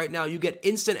supporter right now. You get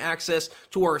instant access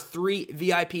to our 3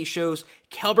 VIP shows.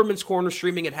 Kelberman's Corner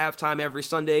streaming at halftime every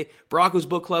Sunday. Broncos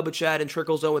Book Club with Chad and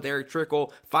Trickle Zone with Eric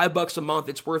Trickle. $5 a month.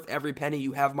 It's worth every penny.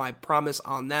 You have my promise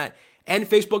on that. And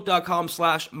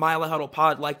facebook.com/Mile High Huddle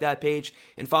Pod. Like that page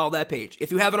and follow that page.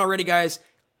 If you haven't already, guys,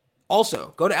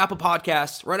 also, go to Apple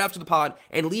Podcasts right after the pod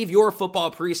and leave your football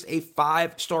priest a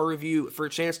 5-star review for a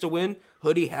chance to win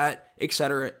hoodie, hat,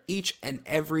 etc. each and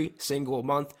every single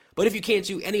month. But if you can't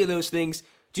do any of those things,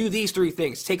 do these 3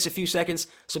 things. It takes a few seconds.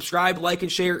 Subscribe, like,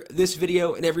 and share this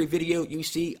video and every video you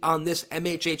see on this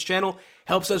MHH channel.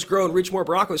 Helps us grow and reach more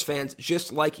Broncos fans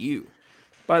just like you.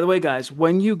 By the way, guys,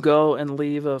 when you go and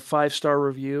leave a 5-star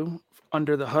review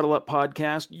under the Huddle Up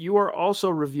podcast, you are also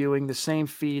reviewing the same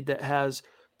feed that has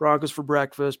Broncos for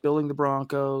Breakfast, Building the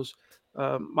Broncos,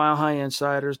 Mile High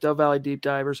Insiders, Dove Valley Deep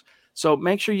Divers. So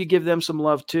make sure you give them some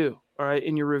love too, all right,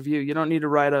 in your review. You don't need to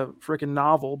write a freaking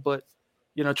novel, but,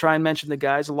 try and mention the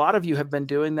guys. A lot of you have been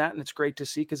doing that, and it's great to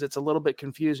see because it's a little bit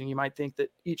confusing. You might think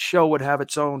that each show would have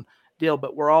its own deal,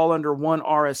 but we're all under one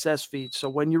RSS feed. So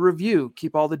when you review,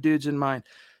 keep all the dudes in mind.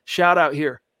 Shout out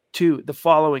here to the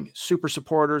following super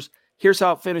supporters. Here's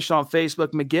how it finished on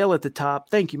Facebook. Miguel at the top.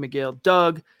 Thank you, Miguel.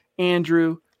 Doug,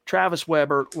 Andrew, Travis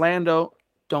Weber, Lando,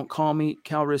 Don't Call Me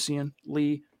Calrissian,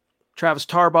 Lee, Travis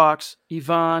Tarbox,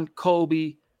 Yvonne,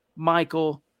 Colby,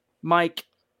 Michael, Mike,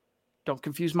 don't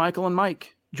confuse Michael and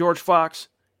Mike, George Fox,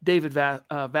 David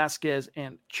Vasquez,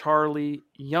 and Charlie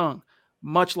Young.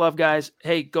 Much love, guys.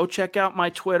 Hey, go check out my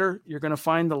Twitter. You're going to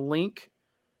find the link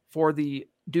for the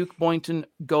Duke Boynton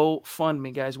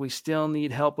GoFundMe, guys. We still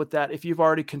need help with that. If you've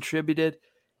already contributed,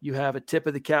 you have a tip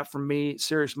of the cap from me.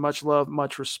 Serious, much love,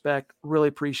 much respect. Really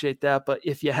appreciate that. But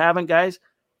if you haven't, guys,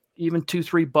 even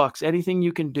 $2-3, anything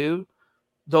you can do.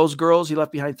 Those girls, he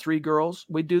left behind 3 girls.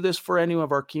 We do this for any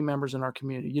of our key members in our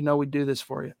community. We do this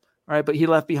for you. All right. But he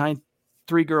left behind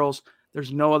 3 girls.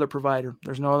 There's no other provider.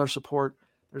 There's no other support.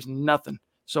 There's nothing.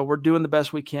 So we're doing the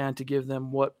best we can to give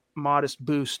them what modest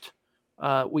boost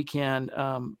we can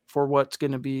for what's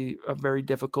going to be a very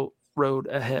difficult road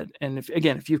ahead. And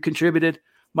if you've contributed,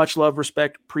 much love,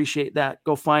 respect, appreciate that.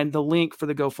 Go find the link for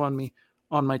the GoFundMe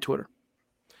on my Twitter.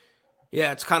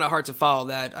 Yeah, it's kind of hard to follow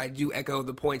that. I do echo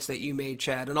the points that you made,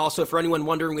 Chad. And also, for anyone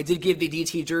wondering, we did give the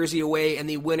DT jersey away, and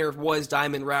the winner was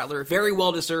Diamond Rattler. Very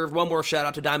well deserved. One more shout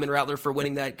out to Diamond Rattler for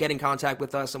winning that. Get in contact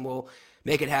with us, and we'll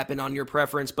make it happen on your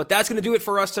preference. But that's going to do it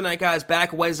for us tonight, guys.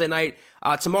 Back Wednesday night.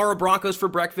 Tomorrow, Broncos for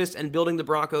breakfast and Building the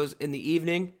Broncos in the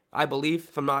evening, I believe,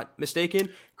 if I'm not mistaken.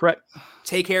 Correct.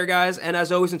 Take care, guys. And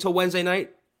as always, until Wednesday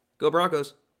night, go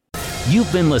Broncos.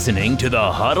 You've been listening to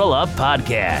the Huddle Up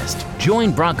Podcast.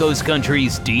 Join Broncos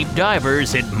Country's deep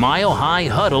divers at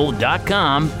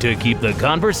milehighhuddle.com to keep the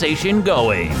conversation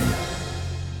going.